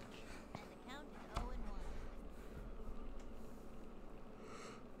 And the count is 0-1.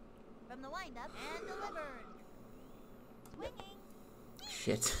 From the windup and delivered. Swinging.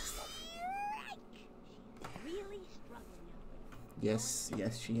 Shit. Strike. Really struggling out there. Yes,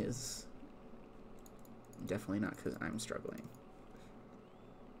 yes, she is. Definitely not because I'm struggling.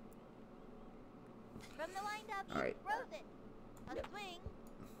 From the windup, he All right. throws it. A swing.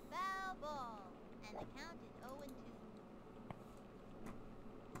 Foul ball. And the count is 0-2.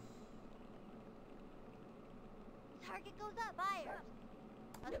 Target goes up. Fires.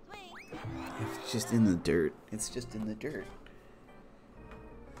 A swing. It's just in the dirt. It's just in the dirt.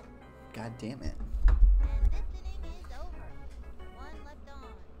 God damn it. And this inning is over. One left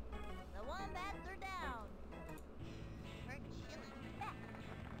on. The Wombats are down. Kurt Schilling back.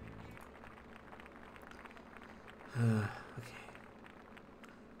 Okay.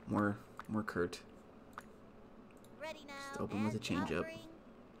 More Kurt. Ready now. Just open with and a changeup. offering.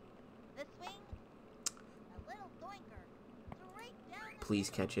 The swing. A little doinker. Straight down the Please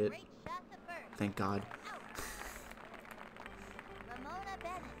middle. catch it. Great shot to first. Thank God. Out. Ramona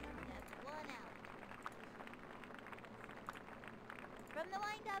Bennett. That's one out. From the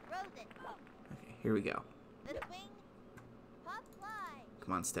windup, rose it. Okay, here we go. The swing. Pop fly.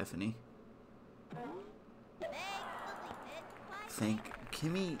 Come on, Stephanie. Bang. Lily hit. Fly. Thank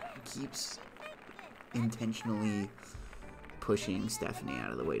Kimmy keeps Takes it. intentionally pushing Stephanie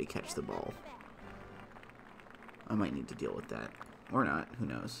out of the way to catch the ball. I might need to deal with that. Or not, who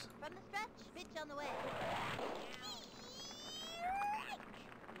knows. From the stretch, pitch on the way.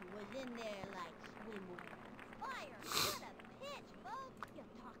 He was in there like swimwear. Fire! What a pitch, folks! You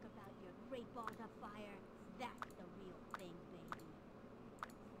talk about your great balls of fire. That's the real thing, baby.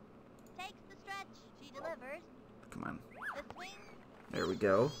 Takes the stretch. She delivers. Come on. The swing. There we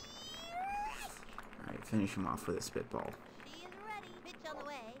go. Alright, finish him off with a spitball. She is ready. Pitch on the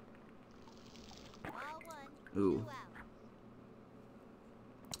way. Ball one. Ooh. 2 out.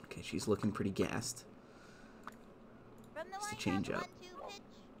 Okay, she's looking pretty gassed. From the It's the windup, changeup. 1-2 pitch.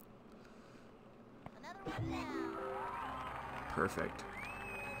 Another one down. Perfect.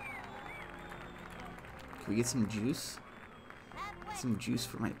 Can we get some juice? Halfway. Some juice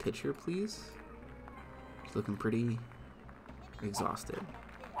for my pitcher, please? She's looking pretty exhausted. Kimmy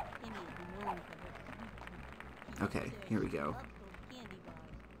is known for her sweet tooth. Okay, here we go. Loves those candy bars.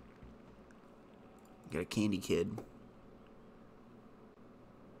 Got a candy kid.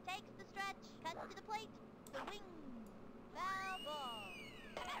 Takes the stretch. Cuts to the plate. The wing. Foul ball.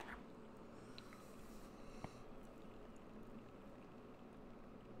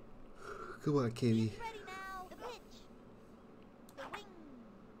 Come on, Katie. Ready now. The pitch. The wing.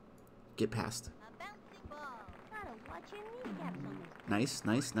 Get past. A bouncing ball. Gotta watch your kneecaps on this. Nice,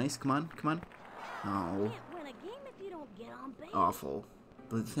 nice, nice. Come on, come on. Oh, Can't win a game if you don't get on base. awful.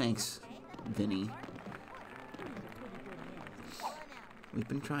 But thanks, Vinny. He was a pretty good hitter. 1 out. We've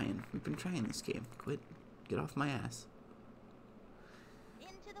been trying. We've been trying this game. Quit. Get off my ass.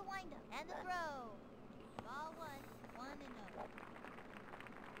 Into the windup and the throw. Ball 1, 1-0.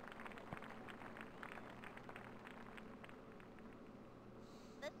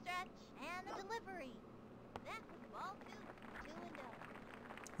 The stretch and the delivery. That was ball 2, 2-0.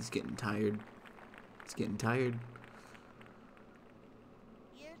 He's getting tired. He's getting tired.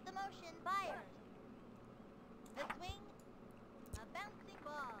 Here's the motion, fires. The swing, a bouncing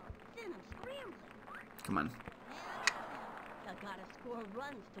ball. Then I'm scrambling. Come on. And I gotta score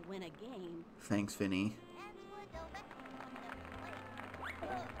runs to win a game. Thanks, Vinny. Angela Delvecchio comes up to the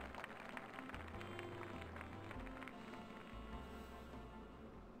plate.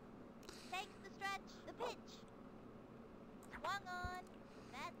 Takes the stretch, the pitch. Swung on.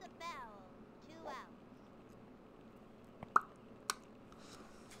 That's a foul. 2 outs.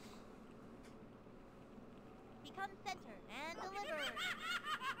 Becomes center and delivers.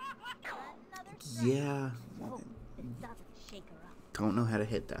 Another strike. Yeah. Oh, it doesn't shake her up. Don't know how to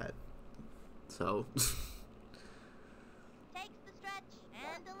hit that. So. Takes the stretch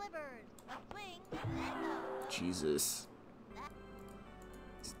and delivers. A swing and no. Jesus.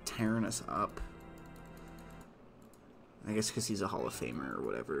 He's tearing us up. I guess because he's a Hall of Famer or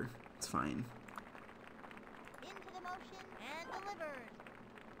whatever. It's fine. Into the motion and delivers.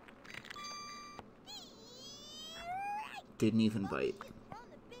 Didn't even bite. She's thrown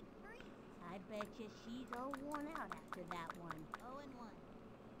the big free. I bet you she's all worn out after that one. 0-1.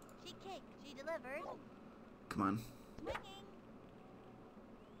 She kicks. She delivers. Come on. Swinging.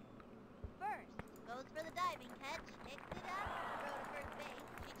 First goes for the diving catch. Picks it up. Throw to first base.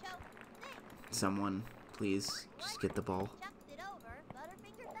 She chokes. Sings. Someone, please, just get the ball. Chucks it over.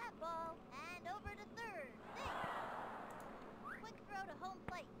 Butterfingers that ball. And over to third. Sings. Quick throw to home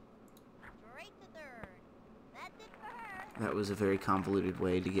plate. Straight to third. That's it for her. That was a very convoluted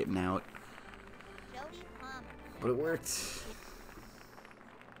way to get an out, Jody Palmer. but it worked.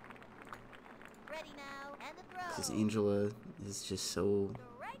 Ready now. And the throw. Because Angela is just so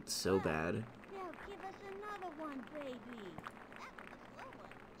bad. Now give us another one, baby. That was a slow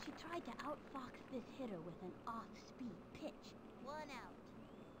one. She tried to outfox this hitter with an off-speed pitch. 1 out.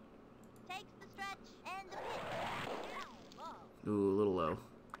 Takes the stretch and the pitch. Ball. Ooh, a little low.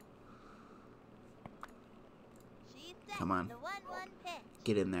 She's set. Come on. The 1-1 pitch.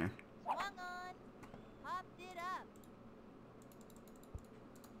 Get in there. Swung on. Popped it up.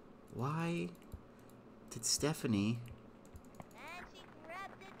 Why did Stephanie... And she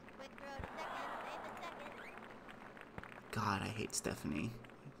grabs it. Quick throw to second. Save a second. God, I hate Stephanie.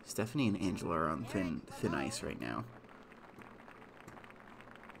 Stephanie and Angela are on thin ice right now.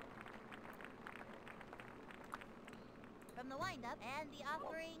 From the windup and the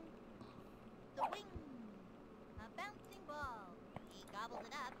offering. The wing. A bouncing ball. He gobbles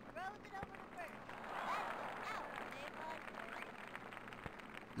it up. Throws it over to first. That's it. Out. They've gone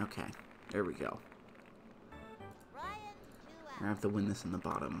first. Okay, there we go. Ryan, 2 We're out. gonna have to win this in the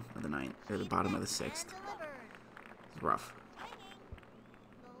bottom of the ninth, or the bottom of the sixth. And delivers. It's rough. Swinging.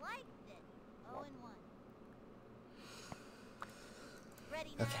 Selects it. 0-1.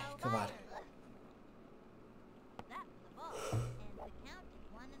 Ready now. Okay, come on. Fire. That's the ball. And the count is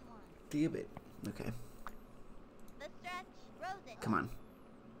 1-1. Damn it. Okay, The stretch. Throws it. come on.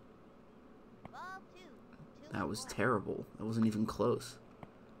 Ball 2. That was 2-1. terrible. That wasn't even close.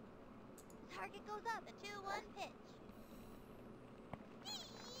 Target goes up. A 2-1 pitch.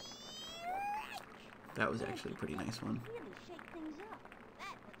 That was actually a pretty nice one. Really shake things up.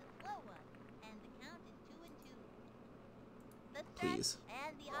 That was a slow one. And the count is 2-2. The stretch Please.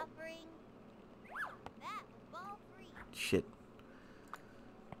 and the offering. That was ball 3. Shit.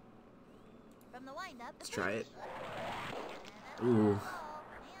 From the windup. Let's try it. Ooh. Ooh. Hands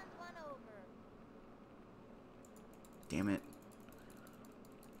one over. Damn it.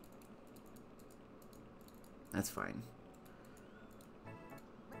 That's fine.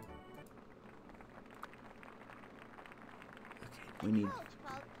 Okay, we need... Coach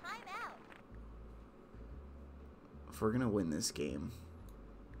calls timeout. If we're gonna win this game...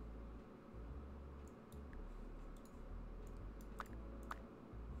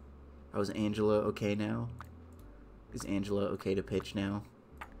 Oh, is Angela okay now? Is Angela okay to pitch now?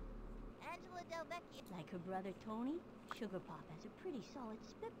 Angela Delvecchio. Like her brother Tony, Sugar Pop has a pretty solid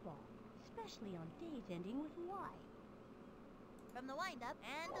spitball, especially on days ending with Y. From the windup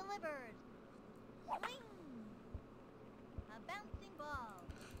and delivers. Swing. A bouncing ball.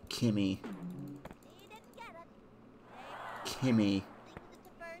 Kimmy. He didn't get it. Kimmy. Sings it to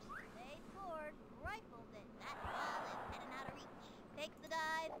first. They scored. Rifles it. That ball is heading out of reach. Takes the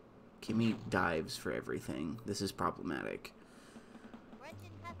dive. Kimmy dives for everything. This is problematic. Gretchen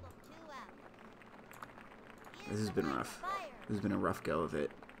Hessel 2 out. This has been rough. Fire. This has been a rough go of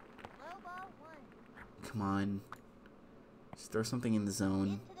it. Low ball 1. Come on. Just throw something in the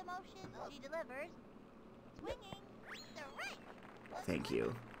zone. Into the motion. She delivers. Swinging. The right. Thank you.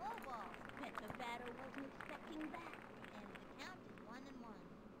 Low ball. Bet the batter wasn't expecting that. And the count is 1-1.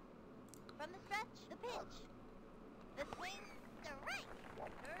 From the stretch, the pitch. The swing, the right.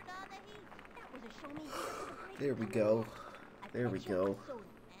 Turned on the heat. That was a show me here for the break. There we go. I There we bet you go. it was soda.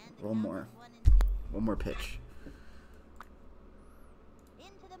 And the One count more. is 1-2. One more pitch.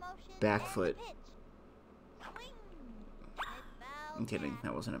 Into the motion. Back and the foot. pitch. Swing. It's foul I'm kidding. back.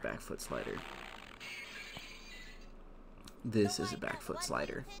 That wasn't a back foot slider. This is a back foot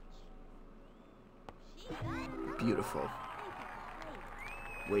slider. Beautiful.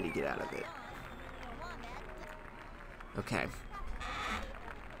 Way to get out of it. Okay.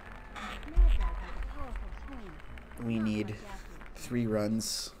 We need 3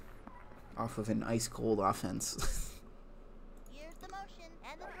 runs off of an ice cold offense. Here's the motion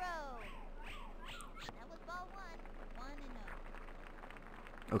and the throw. That was ball 1.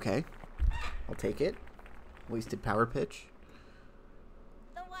 1-0. Okay. I'll take it. Wasted power pitch.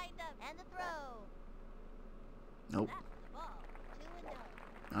 The windup and the throw. Nope. That's the ball.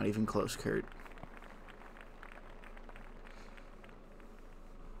 2-0. Not even close, Kurt.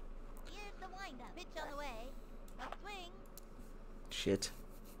 Here's the windup. Pitch on the way. A swing. Shit.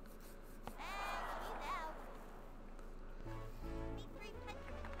 And she's out. Dimitri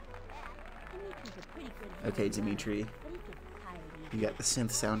Petrovich is back. Dimitri's a pretty good Okay, hitter, Dimitri. but he gets tired easy. You got the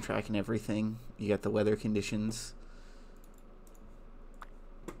synth soundtrack and everything. You got the weather conditions.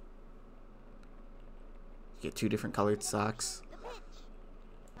 You get 2 different colored socks. The pitch.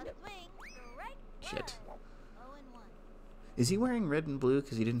 A swing. Strike Shit. 1. 0-1. Is he wearing red and blue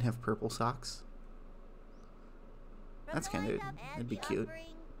because he didn't have purple socks? From That's the kinda- windup and that'd be the cute.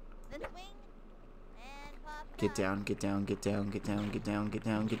 offering, the swing, and popped Get up. down, get down, get down, get down, get down, get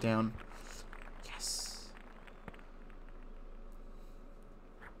down, get down. Yes.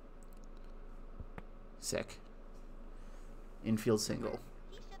 Sick. Infield single.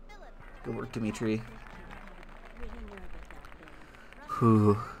 Keisha Phillips. Good work, Dimitri. Really nervous out there.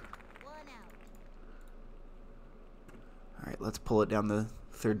 Whew. 1 out. Alright, let's pull it down the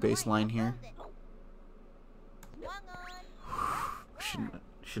third base line here. Swung on.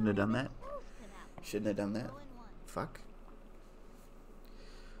 Shouldn't have done that. Close to that. Shouldn't have done that. 0-1. Fuck.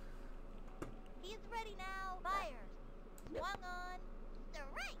 He's ready now. Fires. Swung on.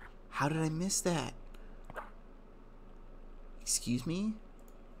 Strike. How did I miss that? Excuse me?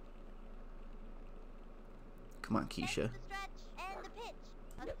 Come on, Takes Keisha. the stretch and the pitch.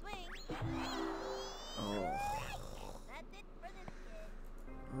 A swing. Oh. That's it for this kid.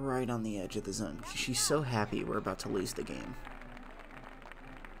 Right on the edge of the zone. She's so happy we're about to lose the game.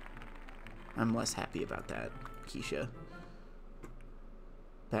 I'm less happy about that, Keisha.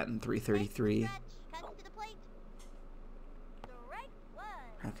 Batting Takes the 333. stretch. Cuts to the plate. Strike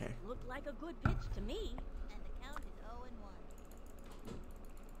 1. Okay. Looked like a good pitch to me. And the count is 0-1.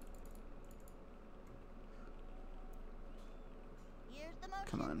 Here's the motion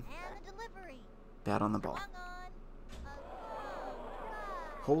Come on. and the delivery. Bat on the ball. Swung on. A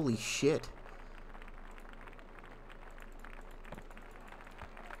drive. Holy shit.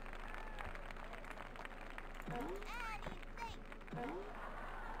 And he's safe.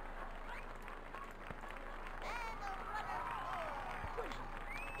 And the runner scores.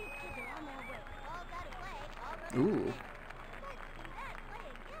 These kids are on their way. Ball's out of play. All runners Ooh. safe. Let's see that play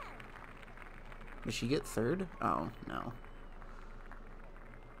again. Did she get third? Oh, no.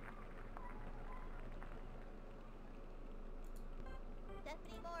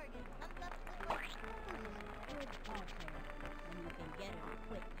 Stephanie Morgan comes up to the plate. Good ball player. And you can get her to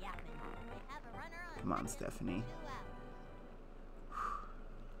quit yapping. They have a runner on. Come on, second. Stephanie. 2 out.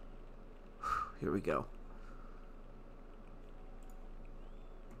 Here we go.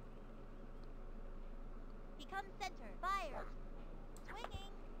 He comes center. Fires.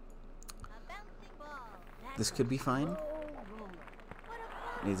 Swinging. A bouncing ball. That's This a could be fine. slow roller. What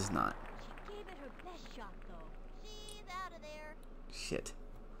a ball. It is not. She gave it her best shot, though. She's out of there. Shit.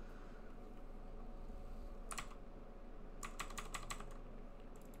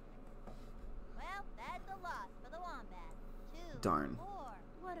 Well, that's a loss for the Wombats. 2. Darn. 4.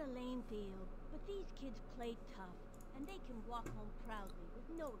 What a lame field. But these kids play tough, and they can walk home proudly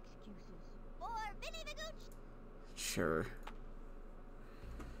with no excuses. For Vinny the Gooch. Sure.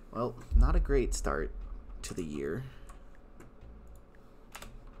 Well, not a great start to the year.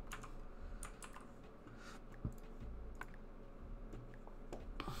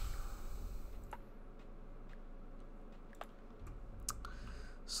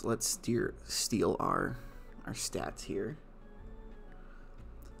 So let's steal our stats here.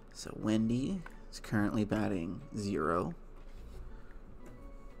 So Wendy is currently batting 0.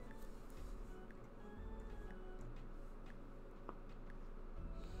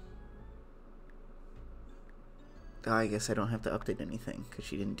 Oh, I guess I don't have to update anything because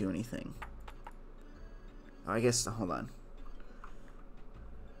she didn't do anything. Oh, I guess, hold on.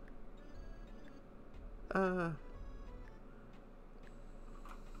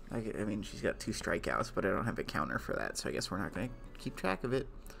 I mean, she's got 2 strikeouts, but I don't have a counter for that, so I guess we're not going to keep track of it.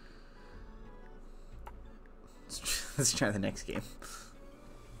 Let's try the next game.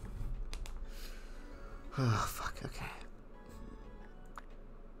 Oh, fuck, okay.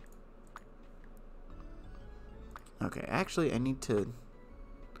 Okay, actually, I need to...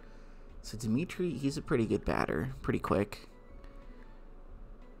 So, Dimitri, he's a pretty good batter. Pretty quick.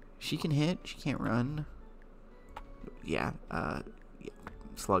 She can hit. She can't run. Yeah,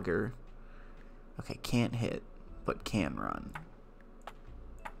 slugger. Okay, can't hit, but can run.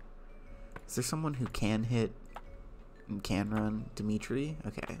 Is there someone who can hit and can run? Dimitri?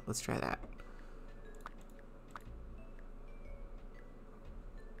 Okay, let's try that.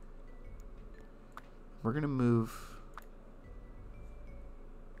 We're gonna move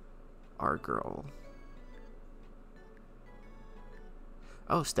our girl.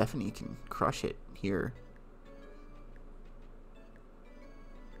 Oh, Stephanie can crush it here.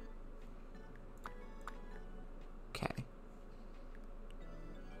 Okay.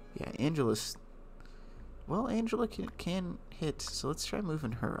 Yeah, Angela's... Well, Angela can hit, so let's try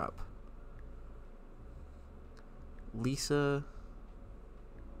moving her up. Lisa...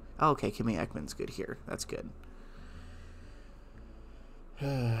 Oh, okay, Kimmy Ekman's good here. That's good.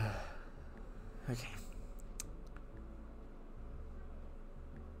 Okay.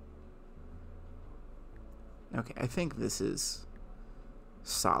 Okay, I think this is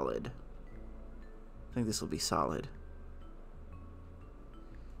solid. I think this will be solid.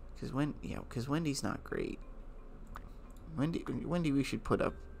 Because Wendy's not great. Wendy we should put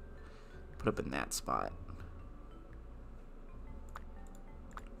up in that spot.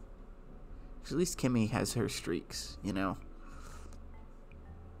 Because at least Kimmy has her streaks, you know.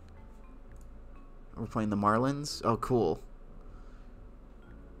 We're playing the Marlins? Oh, cool.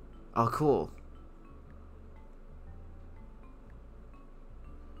 Oh, cool.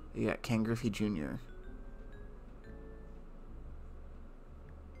 You got Ken Griffey Jr.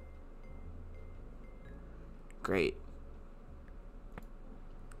 Great.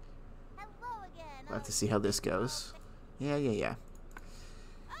 Hello again. We'll have to see how this goes. Yeah. Okay,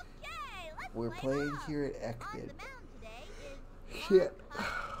 We're let's playing off. here at On Ekman. the mound today is Shit.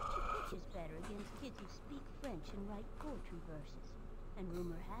 She pitches better against kids who speak French and write poetry verses. And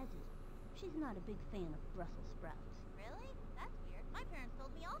rumor has it, she's not a big fan of Brussels sprouts. Really? That's weird. My parents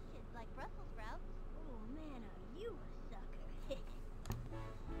told me all kids like Brussels sprouts. Oh man, are you a sucker?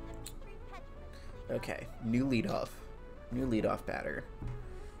 Dimitri Petrovich. Okay, new leadoff batter.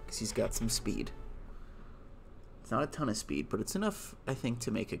 Because he's got some speed. It's not a ton of speed, but it's enough, I think,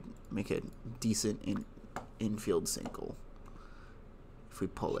 to make a decent infield single. If we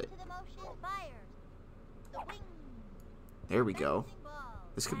pull it. Into the motion, fires. The wing. There we go. Bouncing ball.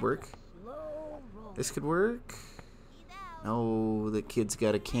 This could work. Slow roll. This could work. He's out. No, the kid's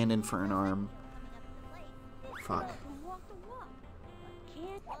got a cannon for an arm. Coming up to the plate. Fuck. Can walk the walk, but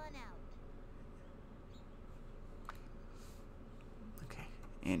can't. One out. Okay,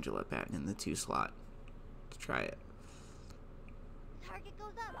 Angela batting in the 2 slot. Let's try it. Target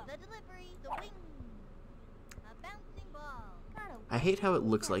goes up. The delivery. The wing. A bouncing ball. I hate how it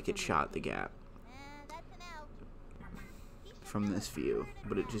looks like it shot the gap And that's an out. Keisha from this view,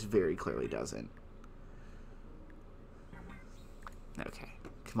 but it just very clearly doesn't. Okay,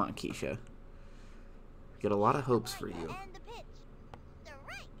 come on, Keisha. Got a lot of hopes for you. And the pitch.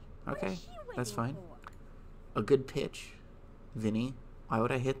 Strike. Okay, She that's waiting fine. for? A good pitch. Vinny, why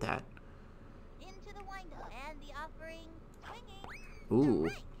would I hit that? Into the windup. And the offering. Swinging. Ooh.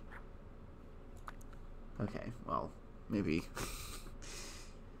 Strike. Okay, well, maybe.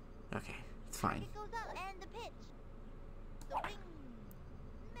 Okay, it's fine. Target goes up. And the pitch. The wing.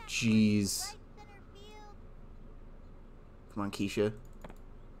 Jeez. Right center field. Come on, Keisha.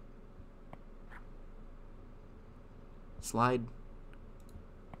 Slide.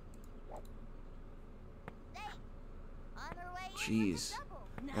 Safe. On Jeez.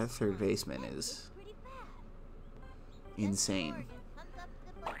 That third baseman is Pretty fast. insane. Morgan comes up to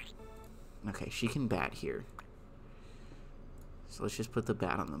the plate. Okay, she can bat here. So let's just put the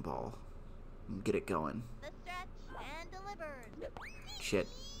bat on the ball and get it going. The stretch and delivers. Shit.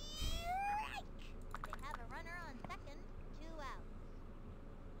 They have a runner on second, 2 outs.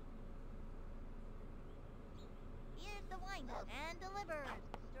 Here's the windup and delivers.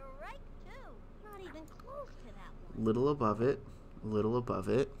 Strike 2. Not even close to that one. Little above it. Little above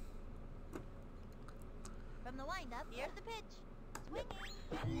it. From the windup, here's the pitch.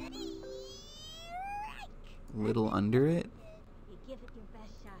 Swinging. Little under it. You give it your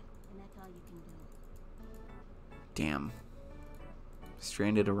best shot, and that's all you can do. Damn.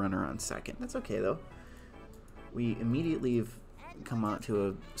 Stranded a runner on second. That's okay though. We immediately have come out to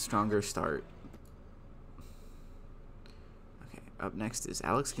a stronger start. Okay, up next is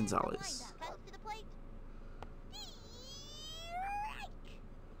Alex Gonzalez. Cuts to the plate.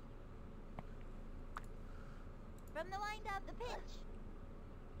 From the windup, the pitch.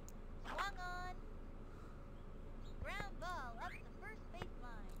 Swung on. Ground ball up the first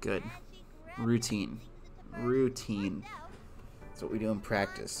baseline. Good. And she grabs it, Routine. sings it to first, Routine. one's out. That's what we do in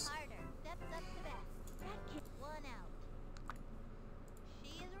practice. Carter steps up to bat. That kid. 1 out. She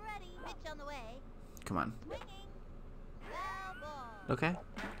is ready. Pitch on the way. Come on. Swinging. Foul ball. Okay.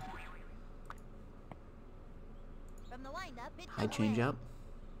 From the windup, pitch High on the change way. up.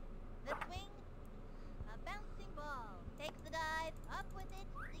 The swing. A bouncing ball. Takes the dive. Up with it.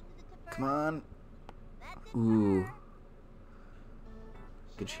 Sings it to first. Come on. That's it Ooh. for her.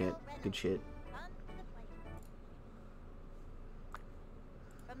 Good shit. Good shit. Comes to the plate.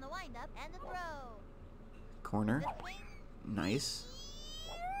 From the windup and the throw. Corner. The swing. Nice.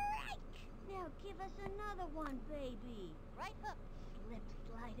 Now give us another one, baby. Right hook. Slip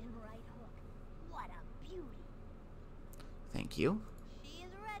sliding right hook. What a beauty. Thank you. She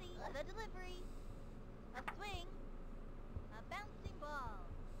is ready. The delivery. A swing. A bouncing ball.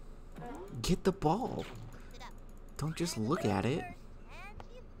 Get the ball. Puts it up. Don't just And the look throw at to it. first, and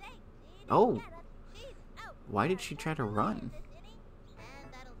she's safe. She didn't Oh. get it. She's out. Why did she try to run? This inning,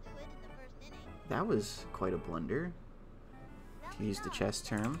 and that'll do it in the first inning. That was quite a blunder, to use the chess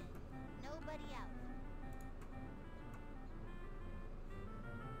term. Nobody out.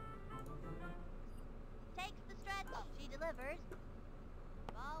 Takes the stretch. She delivers.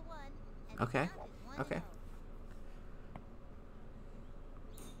 Ball 1. And the Okay, count is 1-0. okay.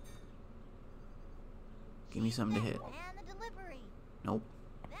 Give me something to hit. And the delivery. Nope.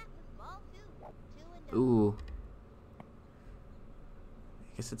 That was ball 2. 2-0. Ooh.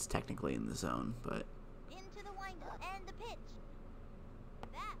 I guess it's technically in the zone, but Into the windup and the pitch.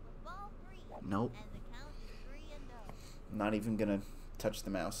 That was ball 3. nope. And the count is 3-0. I'm not even gonna touch the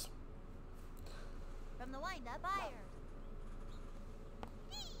mouse. From the windup, fire.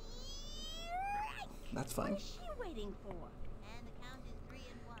 That's What fine. is she waiting for? And the count is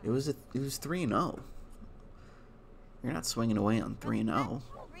 3-1. It was 3-0. You're not swinging away on 3-0. 3-1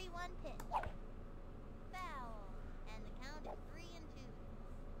 pitch. Foul. And the count is 3-2.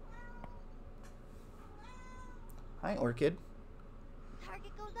 Hi, Orchid.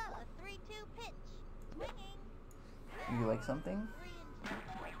 Target goes up. A 3-2 pitch. Swinging. You like something? 3-2.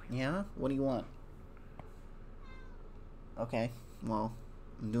 Yeah? What do you want? Okay. Well,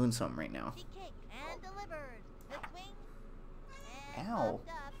 I'm doing something right now. She kicks and delivers. The swing. And Ow. popped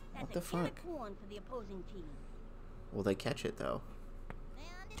up. What That's the a can fuck? of corn for the opposing team. Will they catch it, though?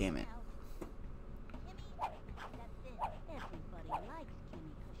 And it's Damn it. out. Kimmy steps in. Everybody likes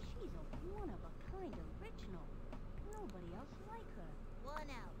Kimmy because she's a one-of-a-kind original. Nobody else like her. 1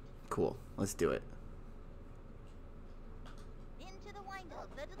 out. Cool. Let's do it. Into the windup.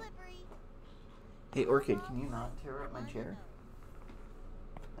 The delivery. Hey, Orchid, can you not tear up my chair?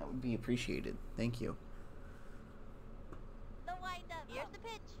 That would be appreciated. Thank you. The windup. Here's the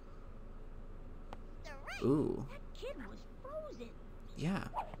pitch. Strike. Ooh. That kid was frozen. Yeah.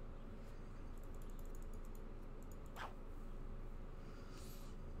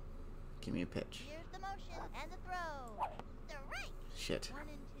 Give me a pitch. Here's the motion and the throw. Strike. Shit. 1-2.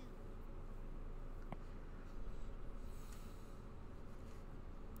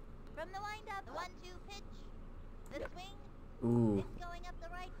 From the windup, the 1-2 pitch. The swing. Ooh. It's going up the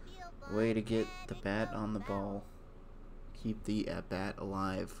right field line. Way to get and the it bat goes on the foul. ball. Keep the at-bat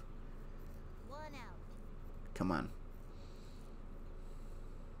alive. 1 out. Come on.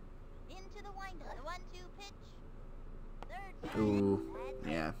 Into the windup, the 1-2 pitch. Third pitch. Ooh. That's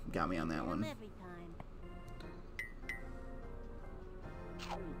it. Yeah, got me on that Get 'em one. every time.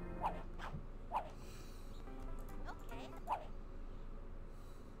 Okay.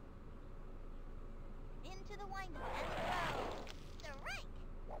 Into the windup and the throw.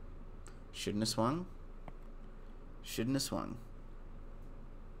 Shouldn't have swung. Shouldn't have swung.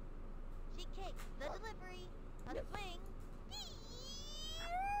 She kicks the delivery. A swing.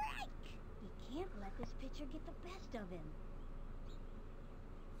 Strike! He can't let this pitcher get the best of him.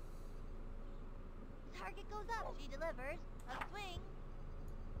 Target goes up. She delivers. A swing.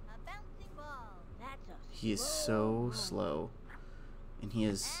 A bouncing ball. That's a He is so slow. And he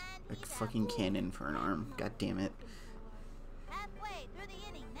is a fucking cannon for an arm. God damn it. Halfway through the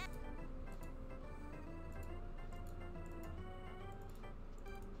inning now.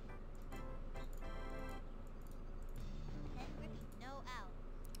 Ken Griffey, no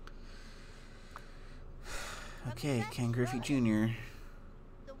out. Okay, Ken Griffey Jr.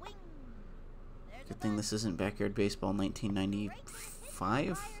 The wing. There's Good a thing bunt. this isn't Backyard Baseball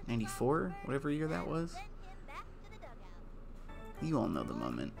 1995, 94, whatever year that was. Send him back to the dugout. You all know the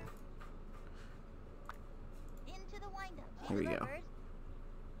moment. Into the windup. She Here we go. delivers.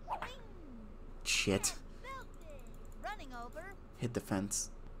 Swing. Shit. Belted. Running over. Hit the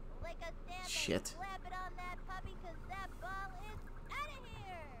fence. Like a stamp. Shit. Slap it on that puppy, 'cause that ball is out of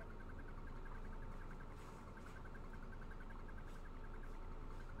here.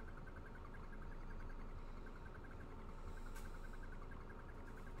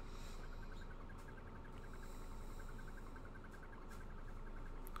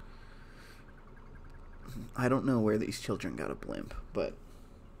 I don't know where these children got a blimp, but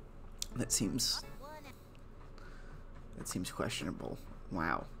that seems questionable.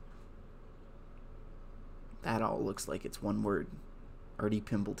 Wow. That all looks like it's one word. Artie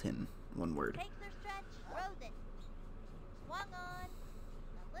Pimbleton, one word. Takes her stretch, throws it. Swung on.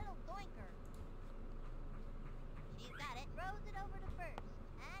 A little doinker. She's got it. Throws it over to first.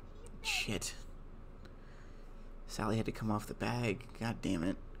 And he's safe. Shit. Sally had to come off the bag. God damn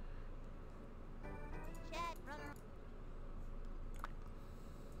it. Chad, runner.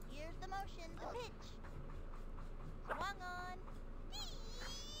 Here's the motion. The pitch. Swung on.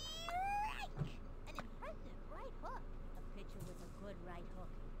 Strike! An impressive right hook. A pitcher with a good right hook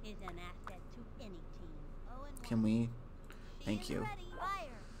is an asset to any team. 0-1. Can we? She Thank is you. ready.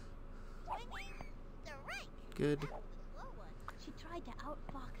 Fire. Swinging. Strike. Good. That was a slow one. She tried to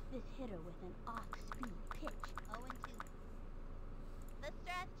outfox this hitter with an off-speed pitch. 0-2. The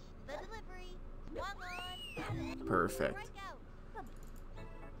stretch. The delivery. Swung on. Perfect. Strikeout.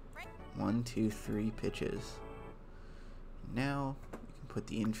 Strike. 1, 2, 3 pitches. Now we can put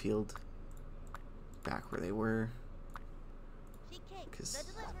the infield back where they were. She kicks 'Cause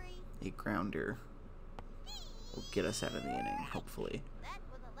the delivery. a grounder will get us out of the inning, hopefully. That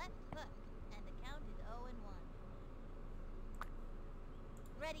was a left hook, and the count is 0-1.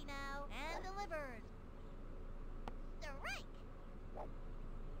 Ready now, and delivers. Strike.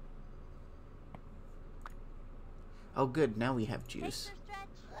 Oh, good. Now we have Takes juice. her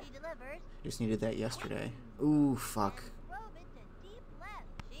stretch. She delivers. Just needed that yesterday. Ooh, fuck. And drove it to deep left.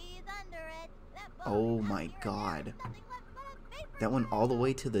 She's under it. That ball Oh is out my here, and God. there's nothing left but a paper That went all the towel.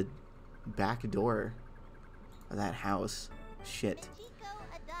 way to the back door of that house. Shit. Michiko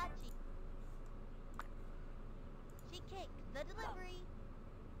Adachi. She kicks the delivery.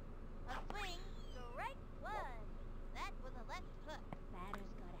 A swing. Strike one. That was a left hook.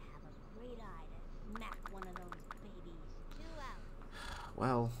 Batter's gotta have a great eye to smack one of those babies. 2 out.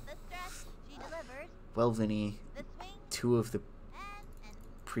 Well, The stretch. She delivers. well, Vinny, The swing. 2 of the And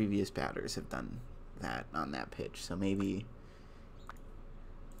previous batters have done that on that pitch, so maybe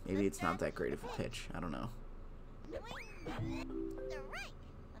it's not that great of a pitch. I don't know. swing. Strike.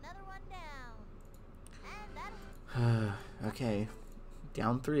 Another one down. And that Okay,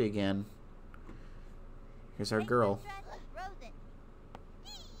 down 3 again. Here's our takes the girl. stretch, throws it.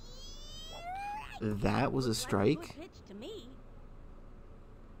 Strike. That was a Like strike? good pitch to me.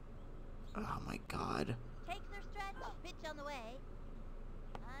 Oh my god. Takes her stretch. Pitch on the way.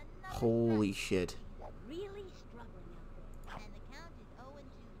 Another Holy strike. shit. Really struggling out there. And the count is 0-2.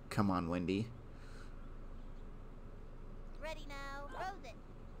 Come on, Wendy. Ready now. Throws it.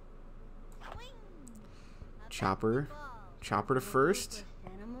 Swing. A Chopper. bouncing ball. Chopper to first.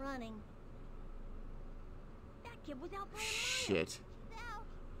 Sent him running. That kid was out by a mile. Shit. She's out.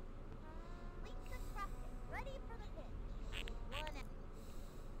 Lisa Crockett. Ready for the pitch. 1 out.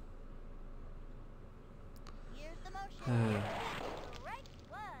 Here's the motion. Strike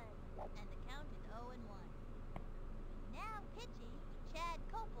one. And the count is 0-1. Now pitching, Chad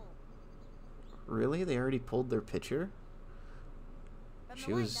Copel. Really? They already pulled their pitcher? From She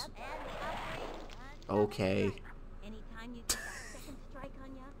the was- windup and the offering. Another Okay. strike. Anytime you get that second strike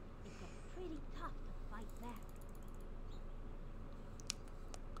on ya, it gets pretty tough to fight back.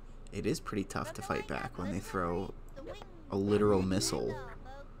 It is pretty tough From to the fight windup, back when the they throw delivery, the wing. a literal That's missile all,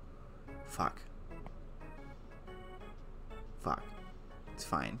 folks. Fuck. Fuck. It's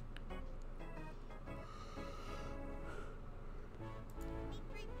fine.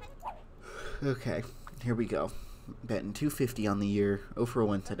 Okay, here we go. Betting 250 on the year. 0 for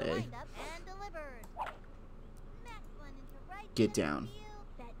 1 today. Get down.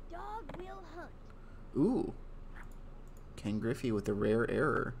 That dog will hunt. Ooh. Ken Griffey with a rare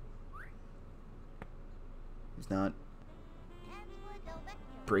error. He's not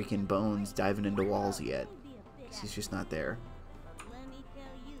breaking bones, diving into walls yet. He's just not there. But let me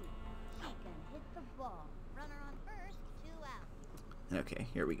tell you, she can hit the ball. Runner on first, 2 out. Okay,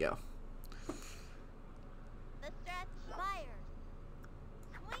 here we go. The stretch fires.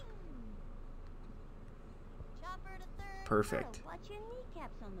 Swing. Chopper to third. Perfect. Oh, watch your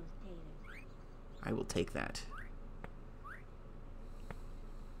kneecaps on those taters. I will take that.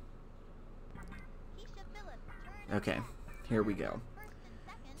 Keisha Phillips, turn Okay, attack. here we go. First and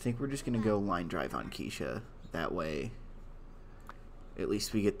second. I think we're just going to go line drive on Keisha. That way, at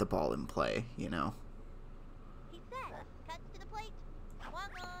least we get the ball in play, you know? He's set. Cuts to the plate. Swung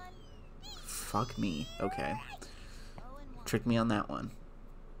on. Fuck me. Okay. 0-1. Tricked me on that one.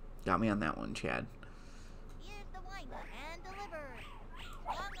 Got me on that one, Chad. Here's the windup and delivered.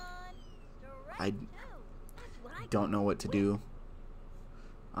 Swung on. Strike I 2. That's what I don't know what to do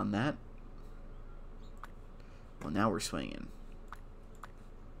on that. Well, now we're swinging.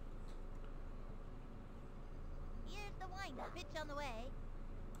 Here's the windup. Pitch on the way.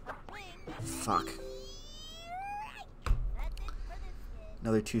 A swing. Fuck. That's it for this kid.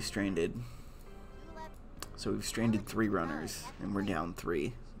 Another 2 stranded. 2 left. So we've stranded 3 runners, and we're down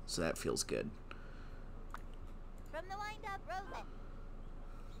 3. So that feels good. From the windup, Rosen.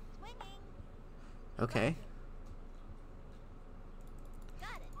 Swinging. Okay.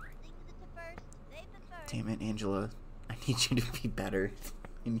 Got it. Sings it to first. Save the first. Damn it, Angela. I need you to be better.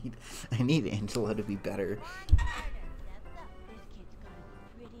 I need Angela to be better. Ron Carter steps up. This kid's gotta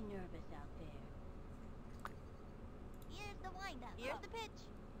be pretty nervous out there. Here's the windup. Here's the pitch.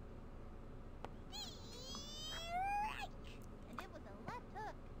 And it was a left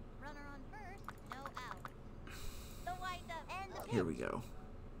hook. Runner on first. No out. The windup and the pitch. Here we go.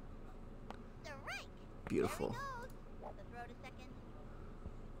 Strike. Beautiful. There he goes. The throw to second.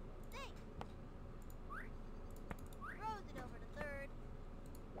 Safe. Throws it over to third.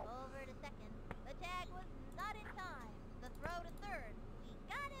 Over to second. The tag was not in time. The throw to third. We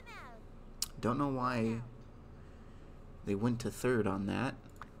got him out. Don't know why they went to third on that.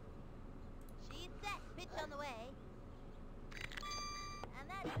 She's set. Pitch on the way. And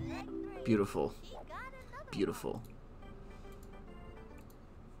that's leg 3. Beautiful. She got another Beautiful.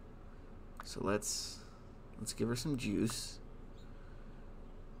 So let's give her some juice.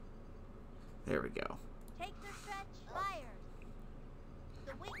 There we go. one. Takes her stretch. Fires.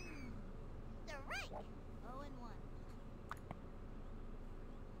 The wing. Strike. 0-1.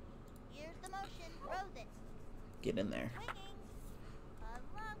 Here's the motion. Throws it. Get in there. Swinging. A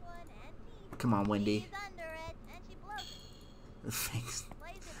long one and deep. Come on, Wendy. She's under it and she blows it. Thanks.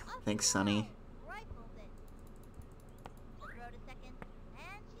 Plays it off Thanks, the Sonny. wall. Rifles it. The throw to second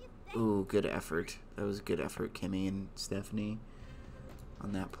and she's safe. Ooh, good effort. That was a good effort, Kimmy and Stephanie,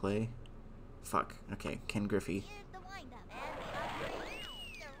 on that play. Fuck. Okay, Ken Griffey. Here's the windup and the offering.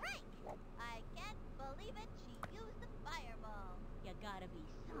 Strike. I can't believe it. She used the fireball. You gotta be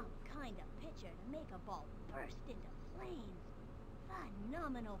some kind of pitcher to make a ball burst into flames.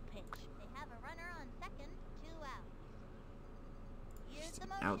 Phenomenal pitch. They have a runner on second. 2 out. Here's the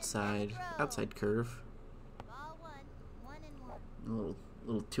motion. Outside, and throw. outside curve. Ball 1. 1-1. A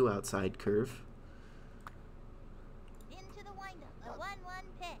little too outside curve. Into the windup. A 1-1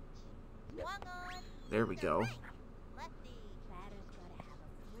 pitch. Swung on. There we go. Strike. Lefty. Batter's gotta have a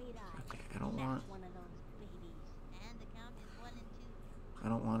great eye. Okay, I don't That's want one of those babies. And the count is 1 and 2. I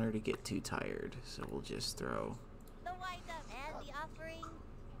don't want her to get too tired, so we'll just throw. The windup and the offering.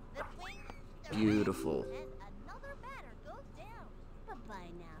 The swing. The Beautiful. ring, and another batter goes down.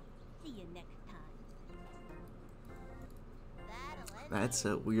 Bye-bye now. See you next time. That'll end That's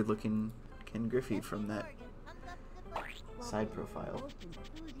it. a weird looking Ken Griffey from that Morgan comes up to the plate. side profile. Most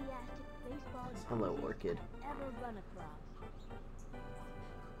enthusiastic baseball Hello, enthusiast Orchid. I've ever run across.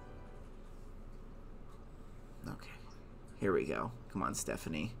 Okay. Here we go. Come on,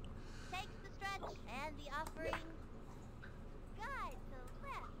 Stephanie. Takes the stretch and the offering. Guide to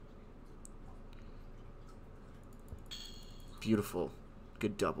left. Beautiful.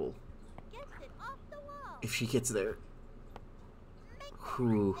 Good double. Gets it off the wall. If she gets there. Makes it.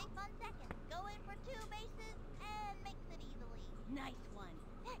 Whew. Safe on second. Go in for 2 bases and makes it easily. Nice one.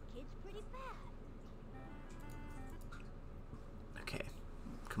 That kid's pretty fast. Okay.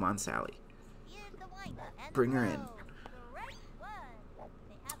 Come on, Sally. Here's the windup and Bring the her in. throw. Strike one.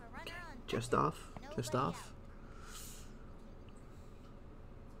 They have a runner on Just second. off. Just Nobody off.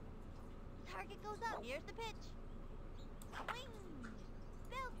 out. Target goes up. Here's the pitch. Swing.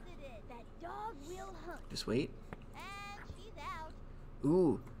 Belted it. That dog will hunt. Just wait. And she's out.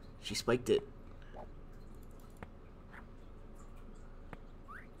 Ooh, she spiked it.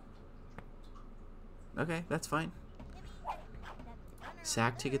 Okay, that's fine. That's the runner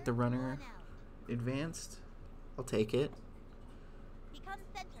Sack on to get the third. runner One out. advanced. I'll take it. He comes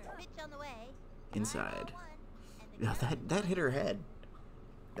center. Pitch on the way. Inside. 1-1, and the Yeah, ground that hit her head.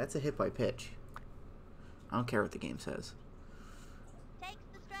 That's a hit by pitch. I don't care what the game says. takes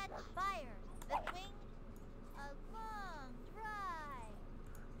the stretch. Fires. The swing. A long drive.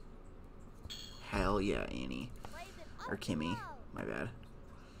 Hell yeah, Annie. Plays it up Or the Kimmy. wall. My bad.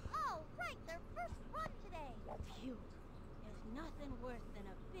 All right, their first run today. Phew. There's nothing worse than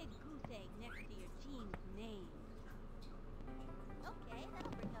a big goose egg next to your team's name. Okay,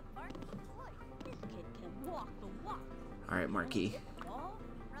 that'll bring up Marky. Boy, This kid can walk the walk. Alright, Marky. Hit the ball.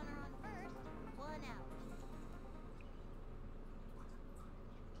 runner on first. One out.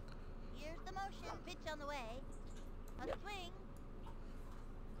 Here's the motion. Pitch on the way. A swing.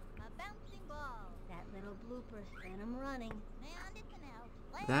 A bouncing ball. That little blooper sent him running. And it's an out.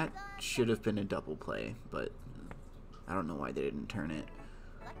 Lands That on should have been a double play, but I don't know why they didn't turn it.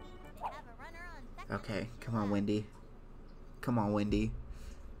 Lucky they have a runner on second. Okay, Two come on, out. Wendy. Come on, Wendy.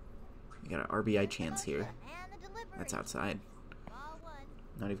 You got an RBI chance here. And the delivery. That's outside. Ball one.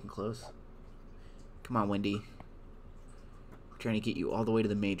 Not even close. Come on, Wendy. I'm trying to get you all the way to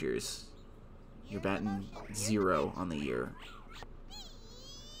the majors. You're Here's the batting motion. Here's the 0 pitch. on the year.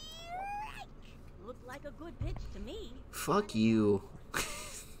 Looked like a good pitch to me. Fuck you.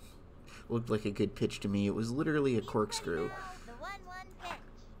 Looked like a good pitch to me. It was literally a corkscrew. Now, the 1-1 pitch.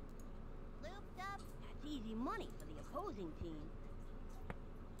 Looped up. That's easy money for the opposing team.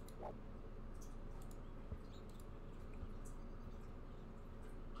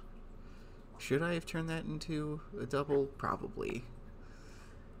 Should I have turned that into a double? Probably.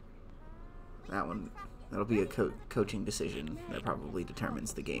 That one, that'll be a coaching decision that probably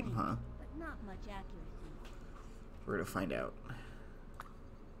determines the game, huh? But not much accuracy. We're gonna find out.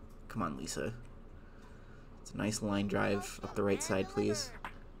 Come on, Lisa. It's a nice line drive up the right side, please.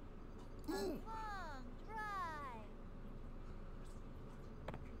 A long drive.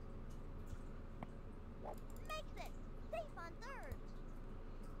 Makes it. Safe on third.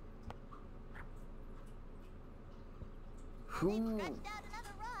 And they've Whew. stretched out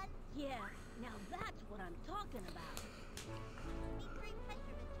another run. Yeah, now that's what I'm talking about. Dmitri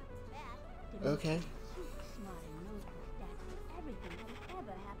Petrovich took his bat. Okay. Super smart and knows the stats for everything that has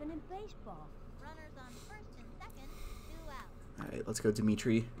ever happened in baseball. Runners on first and second. 2 out. Alright, let's go,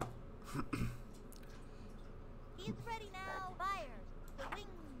 Dimitri. He's ready now. Fires. The wing.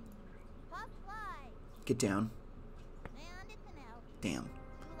 Pop fly. Get down. And it's an out. Damn. 2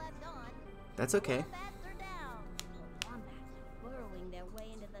 left on. That's okay. Wombats are down. The Wombats are burrowing their way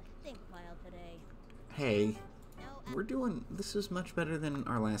into the stink pile today. Hey, No we're doing... This is much better than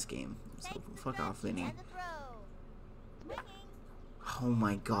our last game. So Takes the fuck off, stretch Vinny. and the throw. Swinging. Oh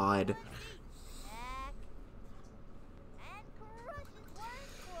my god. Back. And crushes one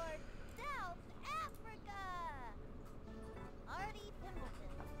for South Africa. Artie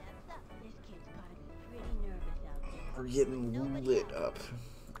Pimbleton steps up. This kid's gotta be pretty nervous out there. We're getting lit up.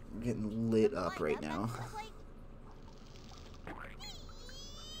 We're getting lit up right Wind now. up at the plate. Strike.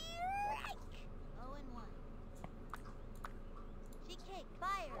 0-1. She kicked.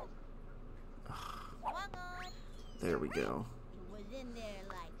 Fires. Swung on. There we go. It was in there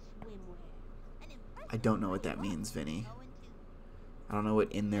like swimwear. An impressive I don't know what that means, Vinny. 0-2. I don't know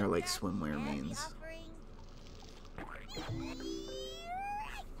what in there like swimwear And the means. offering.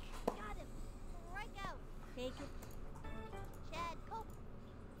 Got him. Strike out. Take it. Chad Cope.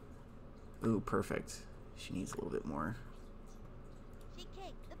 Ooh, perfect. She needs a little bit more. She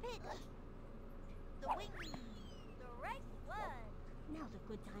kicked the pitch. The wing. Strike one. Now's a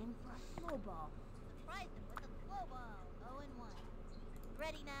good time for a slow ball. Surprised him with a slow ball. 0-1.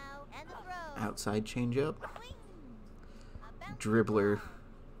 Ready now. And the throw. Outside changeup. Swing. A bounce Dribbler. ball.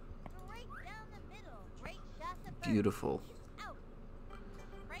 Straight down the middle. Great shot to first. Beautiful. Out.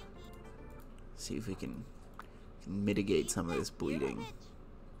 Frankie. See if we can mitigate some of this Here's the bleeding. pitch.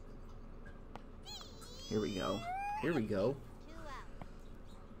 Here we go. Here we go. 2 out.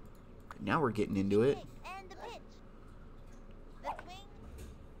 Now we're getting into it. Kick and the pitch. The swing.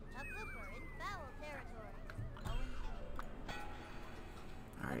 A blooper in foul territory. 0-2.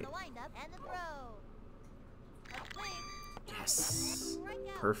 Alright. The windup and the throw. A swing. Yes. Strike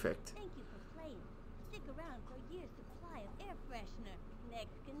out. perfect. Thank you for playing. Stick around for a year's supply of air freshener.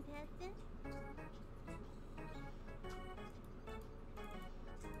 Next contestant.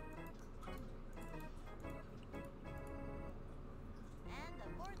 And the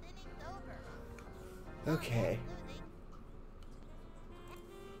fourth inning's over. Okay.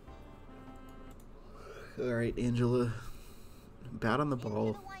 Losing. All right, Angela. Bat on the Into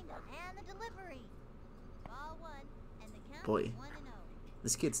ball. the windup and the delivery. Ball one, and the count Boy. is 1-0.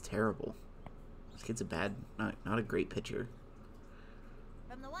 This kid's terrible. This kid's a bad, not a great pitcher.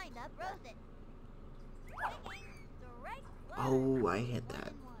 From the windup, throws it. Swinging, strike one. Oh, I hit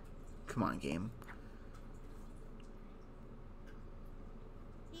that. 1-1. Come on, game.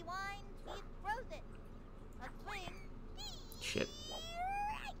 He winds, he throws it. A swing. Shit.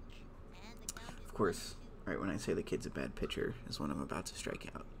 Strike. And the count is Of course, 1-2. right when I say the kid's a bad pitcher is when I'm about to strike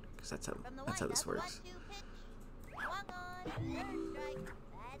out. Because that's how From the this windup, works. 1-2 pitch. Swung on, third strike.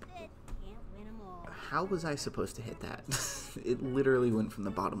 That's it. Can't win them all. How was I supposed to hit that? It literally went from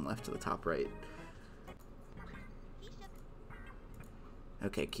the bottom left to the top right. Keisha.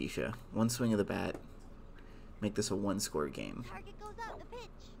 Okay, Keisha. One swing of the bat. Make this a one-score game. Target goes up, the pitch.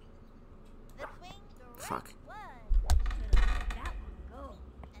 The swing, strike Fuck. one. Should've let that one go.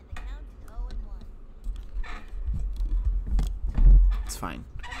 And the count is 0-1. It's fine.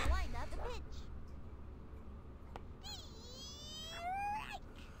 From the windup, the pitch. Strike.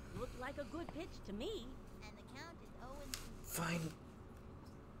 Looked like a good pitch to me. And the count is 0-2. Fine.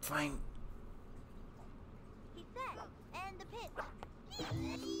 Fine. He's set. And the pitch.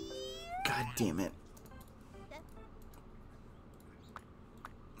 God damn it. Step.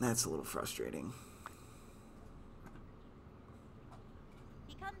 That's a little frustrating.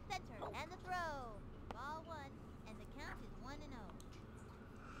 He comes center. And the throw. Ball one. And the count is 1-0.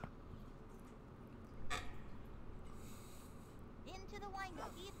 Into the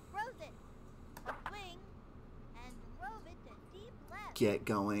windup. He throws it. A swing. And drove it to deep left. Get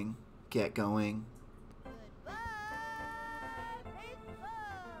going. Get going. Goodbye,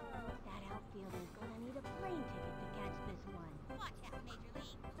 baseball. That outfielder's gonna need a plane ticket to catch this one. Watch out, Major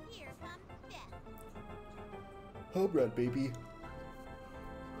League. Here comes Death. Home run, baby.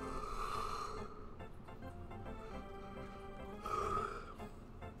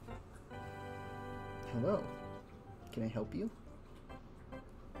 Hello. Can I help you?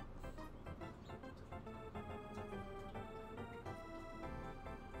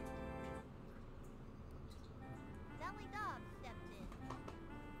 Sally Dobbs steps in.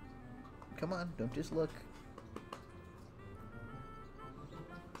 Come on, don't just look.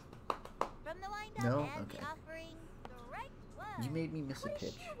 From the windup No? and Okay. the offering, strike one. You made me miss a What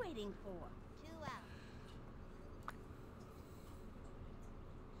is pitch. she waiting for? 2 out.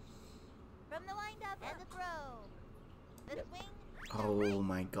 From the windup and the throw. The Yep. swing. the Oh ring.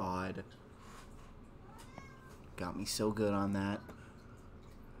 my god. Got me so good on that.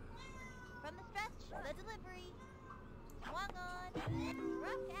 From the stretch, the delivery. Swung on,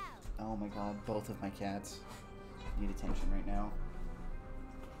 struck out. Oh my god, both of my cats need attention right now.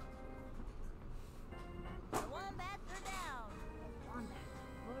 The wombats are down. Wombats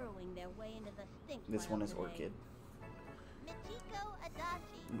burrowing their way into the stink This pile one is today. Orchid. Michiko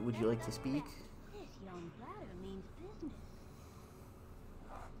Adachi. Would you like to steps speak? in. This young bladder means business.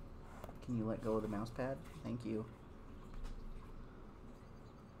 Can you let go of the mouse pad? Thank you.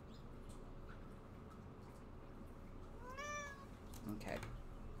 Okay.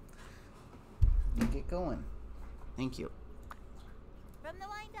 You get going. Thank you. From the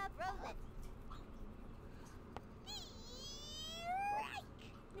windup, throws it. Strike.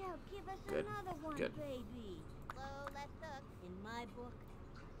 Now give us Good, another one, good. baby. Low left hook. In my book,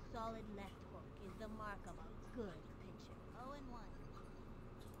 a solid left hook is the mark of a good pitcher. 0-1.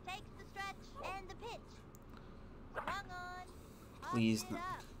 Takes the stretch and the pitch. Swung on. Please Popped it no-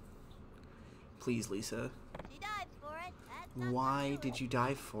 up. Please, Lisa. She dives for it. That's not Why gonna do did it. you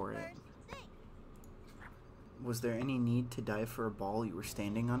dive for it? First thing. Was there any need to dive for a ball you were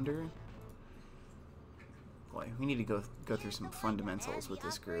standing under? Boy, we need to go through Here's some the windup fundamentals and with the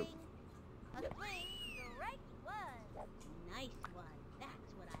this group. offering. A swing, strike one. Nice one. That's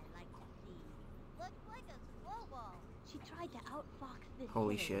what I like to see. Looks like a slow ball. She tried to outfox this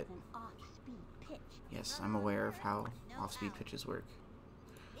Holy hitter shit. with an off-speed pitch. Yes, I'm aware of how No off-speed out. pitches work.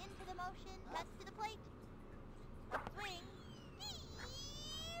 Into the motion, cuts to the plate. A swing,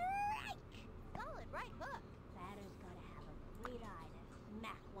 strike. Solid right hook. Batter's gotta have a great eye to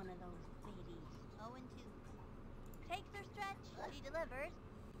smack one of those babies. 0-2. Takes her stretch. She delivers.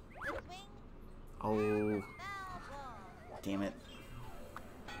 The swing. Oh, And foul ball. damn it.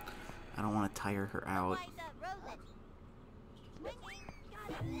 I don't want to tire her out. Winds up, Rosen. Swinging. Got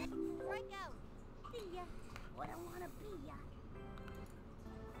it. see ya. Wouldn't wanna be ya.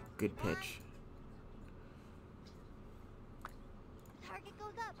 Good pitch. Target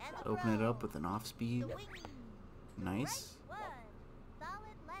goes up. And the Open it throw. up with an off speed. The wing. Nice. Right one.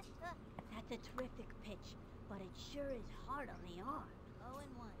 Solid left hook. That's a terrific pitch, but it sure is hard on the arm.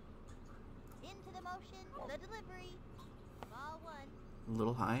 0-1. Into the motion. The delivery. Ball one. A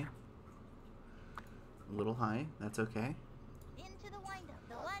little high. A little high. That's okay. Into the windup.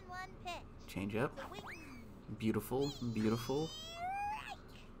 The 1-1 pitch. Change up. The wing. Beautiful. Beautiful.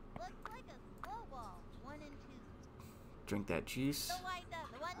 Looks like a slow ball. 1 and 2. Drink that juice. The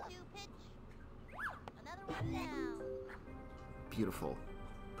windup. The 1-2 pitch. Another one down. Beautiful.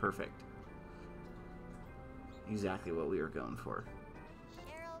 Perfect. Exactly what we were going for.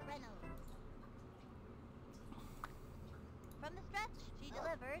 Cheryl Reynolds. From the stretch, she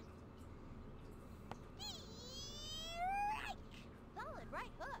delivers. Solid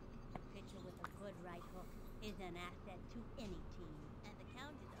right hook. Pitcher with a good right hook is an asset to any team. And the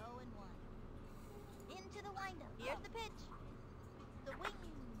count is 0-1. Into the windup. Here's the pitch. The wing.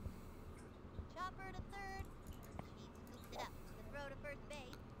 Chopper to third. She scoops it up. The throw to first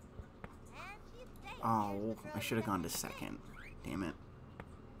base. And she's safe. Oh, Here's the throw I should have gone to base. second. Damn it.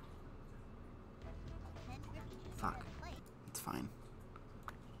 Ken Griffey Jr. Fuck. at the plate. It's fine.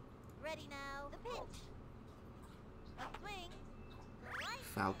 Ready now. The pitch. A swing. Right.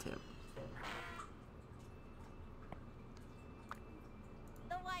 Foul tip.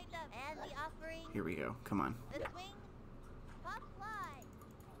 The windup. And the offering. Here we go. Come on. The swing. Pop fly.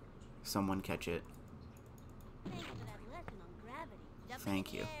 Someone catch it. Thanks for that lesson on gravity. Jumping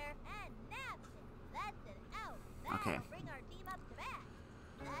Thank in the you. air and naps it. That's an out. Okay. That'll bring our team up to bat.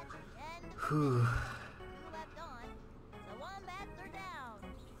 That's the end of the Whew. inning. 2 left on. The Wombats are down.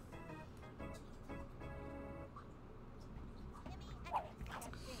 Timmy Eckert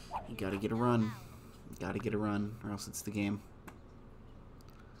steps in. You gotta get a run. You gotta get a run, or else it's the game.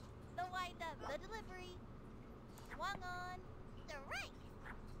 The windup. The delivery. Swung on. Strike.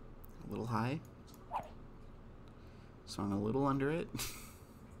 A little high. Swung a little under it.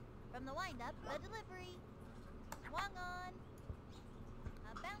 From the windup. The delivery. Swung on.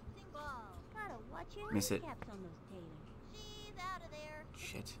 A bouncing ball. Gotta watch your Miss it. caps on those tailors. She's out of there.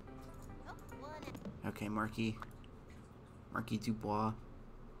 Shit. Oh, 1 Okay, Marquis. Marquis Dubois.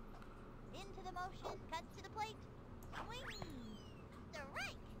 into the motion, cuts to the plate, swing,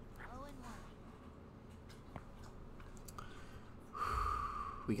 strike, 0-1.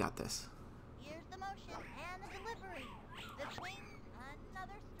 We got this. Here's the motion and the delivery, the swing,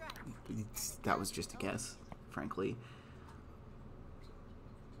 another strike. That was just a guess, frankly.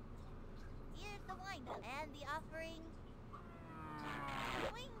 Here's the windup and the offering,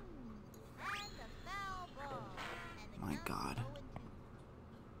 swing, and the foul ball. And the My count God. 0-2.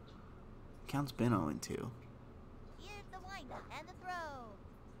 Count's been 0-2. Here's the windup and the throw.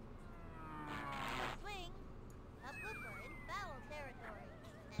 Swing, a blooper in foul territory,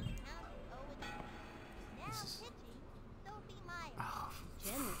 and the count is 0-2. Now This is- pitching, Sophie Meyer. Oh,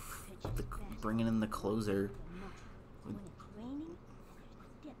 Generous pitching the, best. bringing in the closer. The most. When it's raining, there's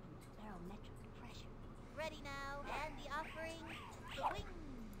a dip in the barometric pressure. Ready now, and the offering, swing,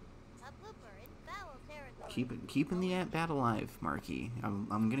 a blooper in foul territory. Keeping the at-bat alive, Marquis.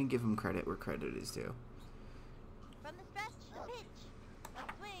 I'm gonna give him credit where credit is due. From the stretch, the pitch, a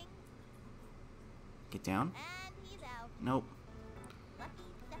swing, Get down. and he's out. Nope. Lucky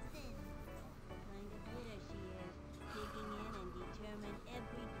steps in. Kind of hitter she is, digging in and determined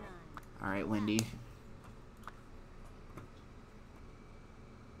every time. All right, Wendy.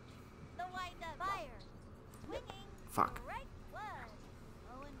 The windup, fire, swinging. Fuck. Right was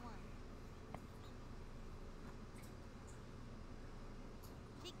 0-1.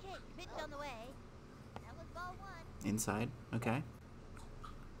 She kicked, pitch on the way. That was ball 1. Inside. Okay.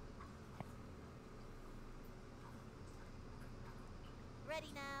 Ready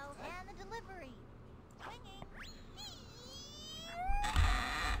now, and the delivery. Swinging.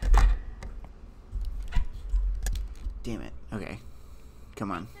 Damn it. Okay.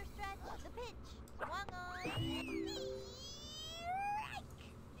 Come on. Mr. Stretch, the pitch. Swung on. Strike.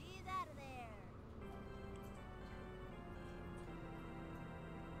 She's out of there.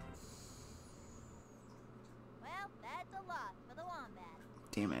 Well, that's a loss for the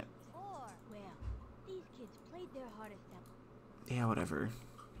Wombats. Damn it. 4. Well, these kids played their hardest out. Yeah, whatever.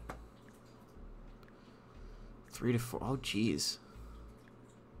 3-4. Oh, jeez.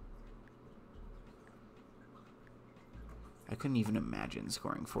 I couldn't even imagine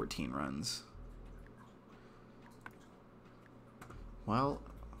scoring 14 runs. Well,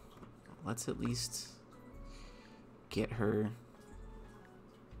 let's at least get her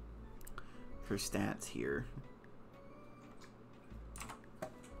her stats here.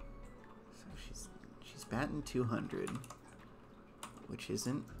 So she's batting 200, which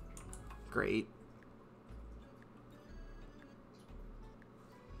isn't great.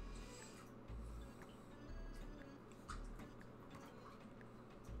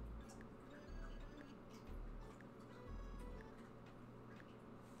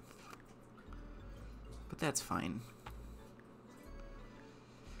 But that's fine.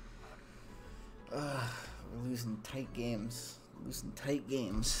 We're losing tight games. Losing tight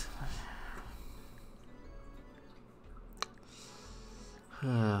games.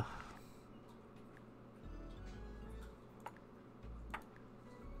 Let's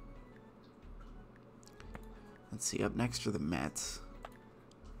see. Up next are the Mets.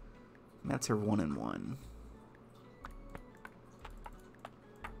 Mets are 1-1.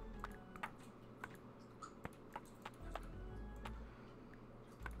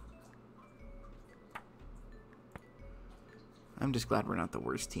 I'm just glad we're not the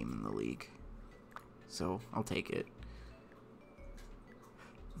worst team in the league. So, I'll take it.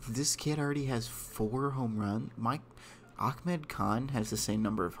 This kid already has 4 home runs. Ahmed Khan has the same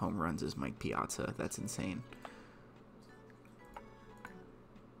number of home runs as Mike Piazza. That's insane.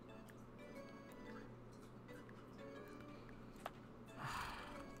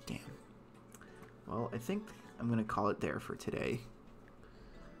 Damn. Well, I think I'm going to call it there for today.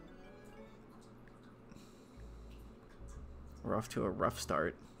 We're off to a rough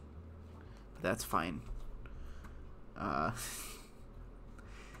start, but that's fine.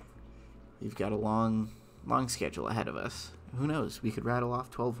 We've got a long schedule ahead of us. Who knows? We could rattle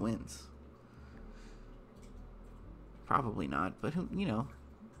off 12 wins. Probably not, but you know,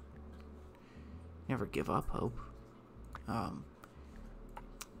 never give up hope.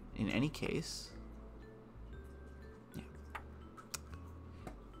 In any case, yeah.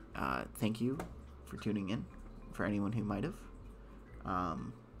 Thank you for tuning in. For anyone who might have.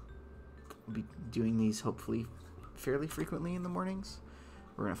 We'll be doing these hopefully fairly frequently in the mornings.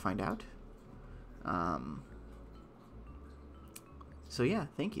 We're going to find out. So yeah,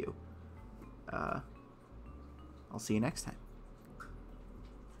 thank you. I'll see you next time.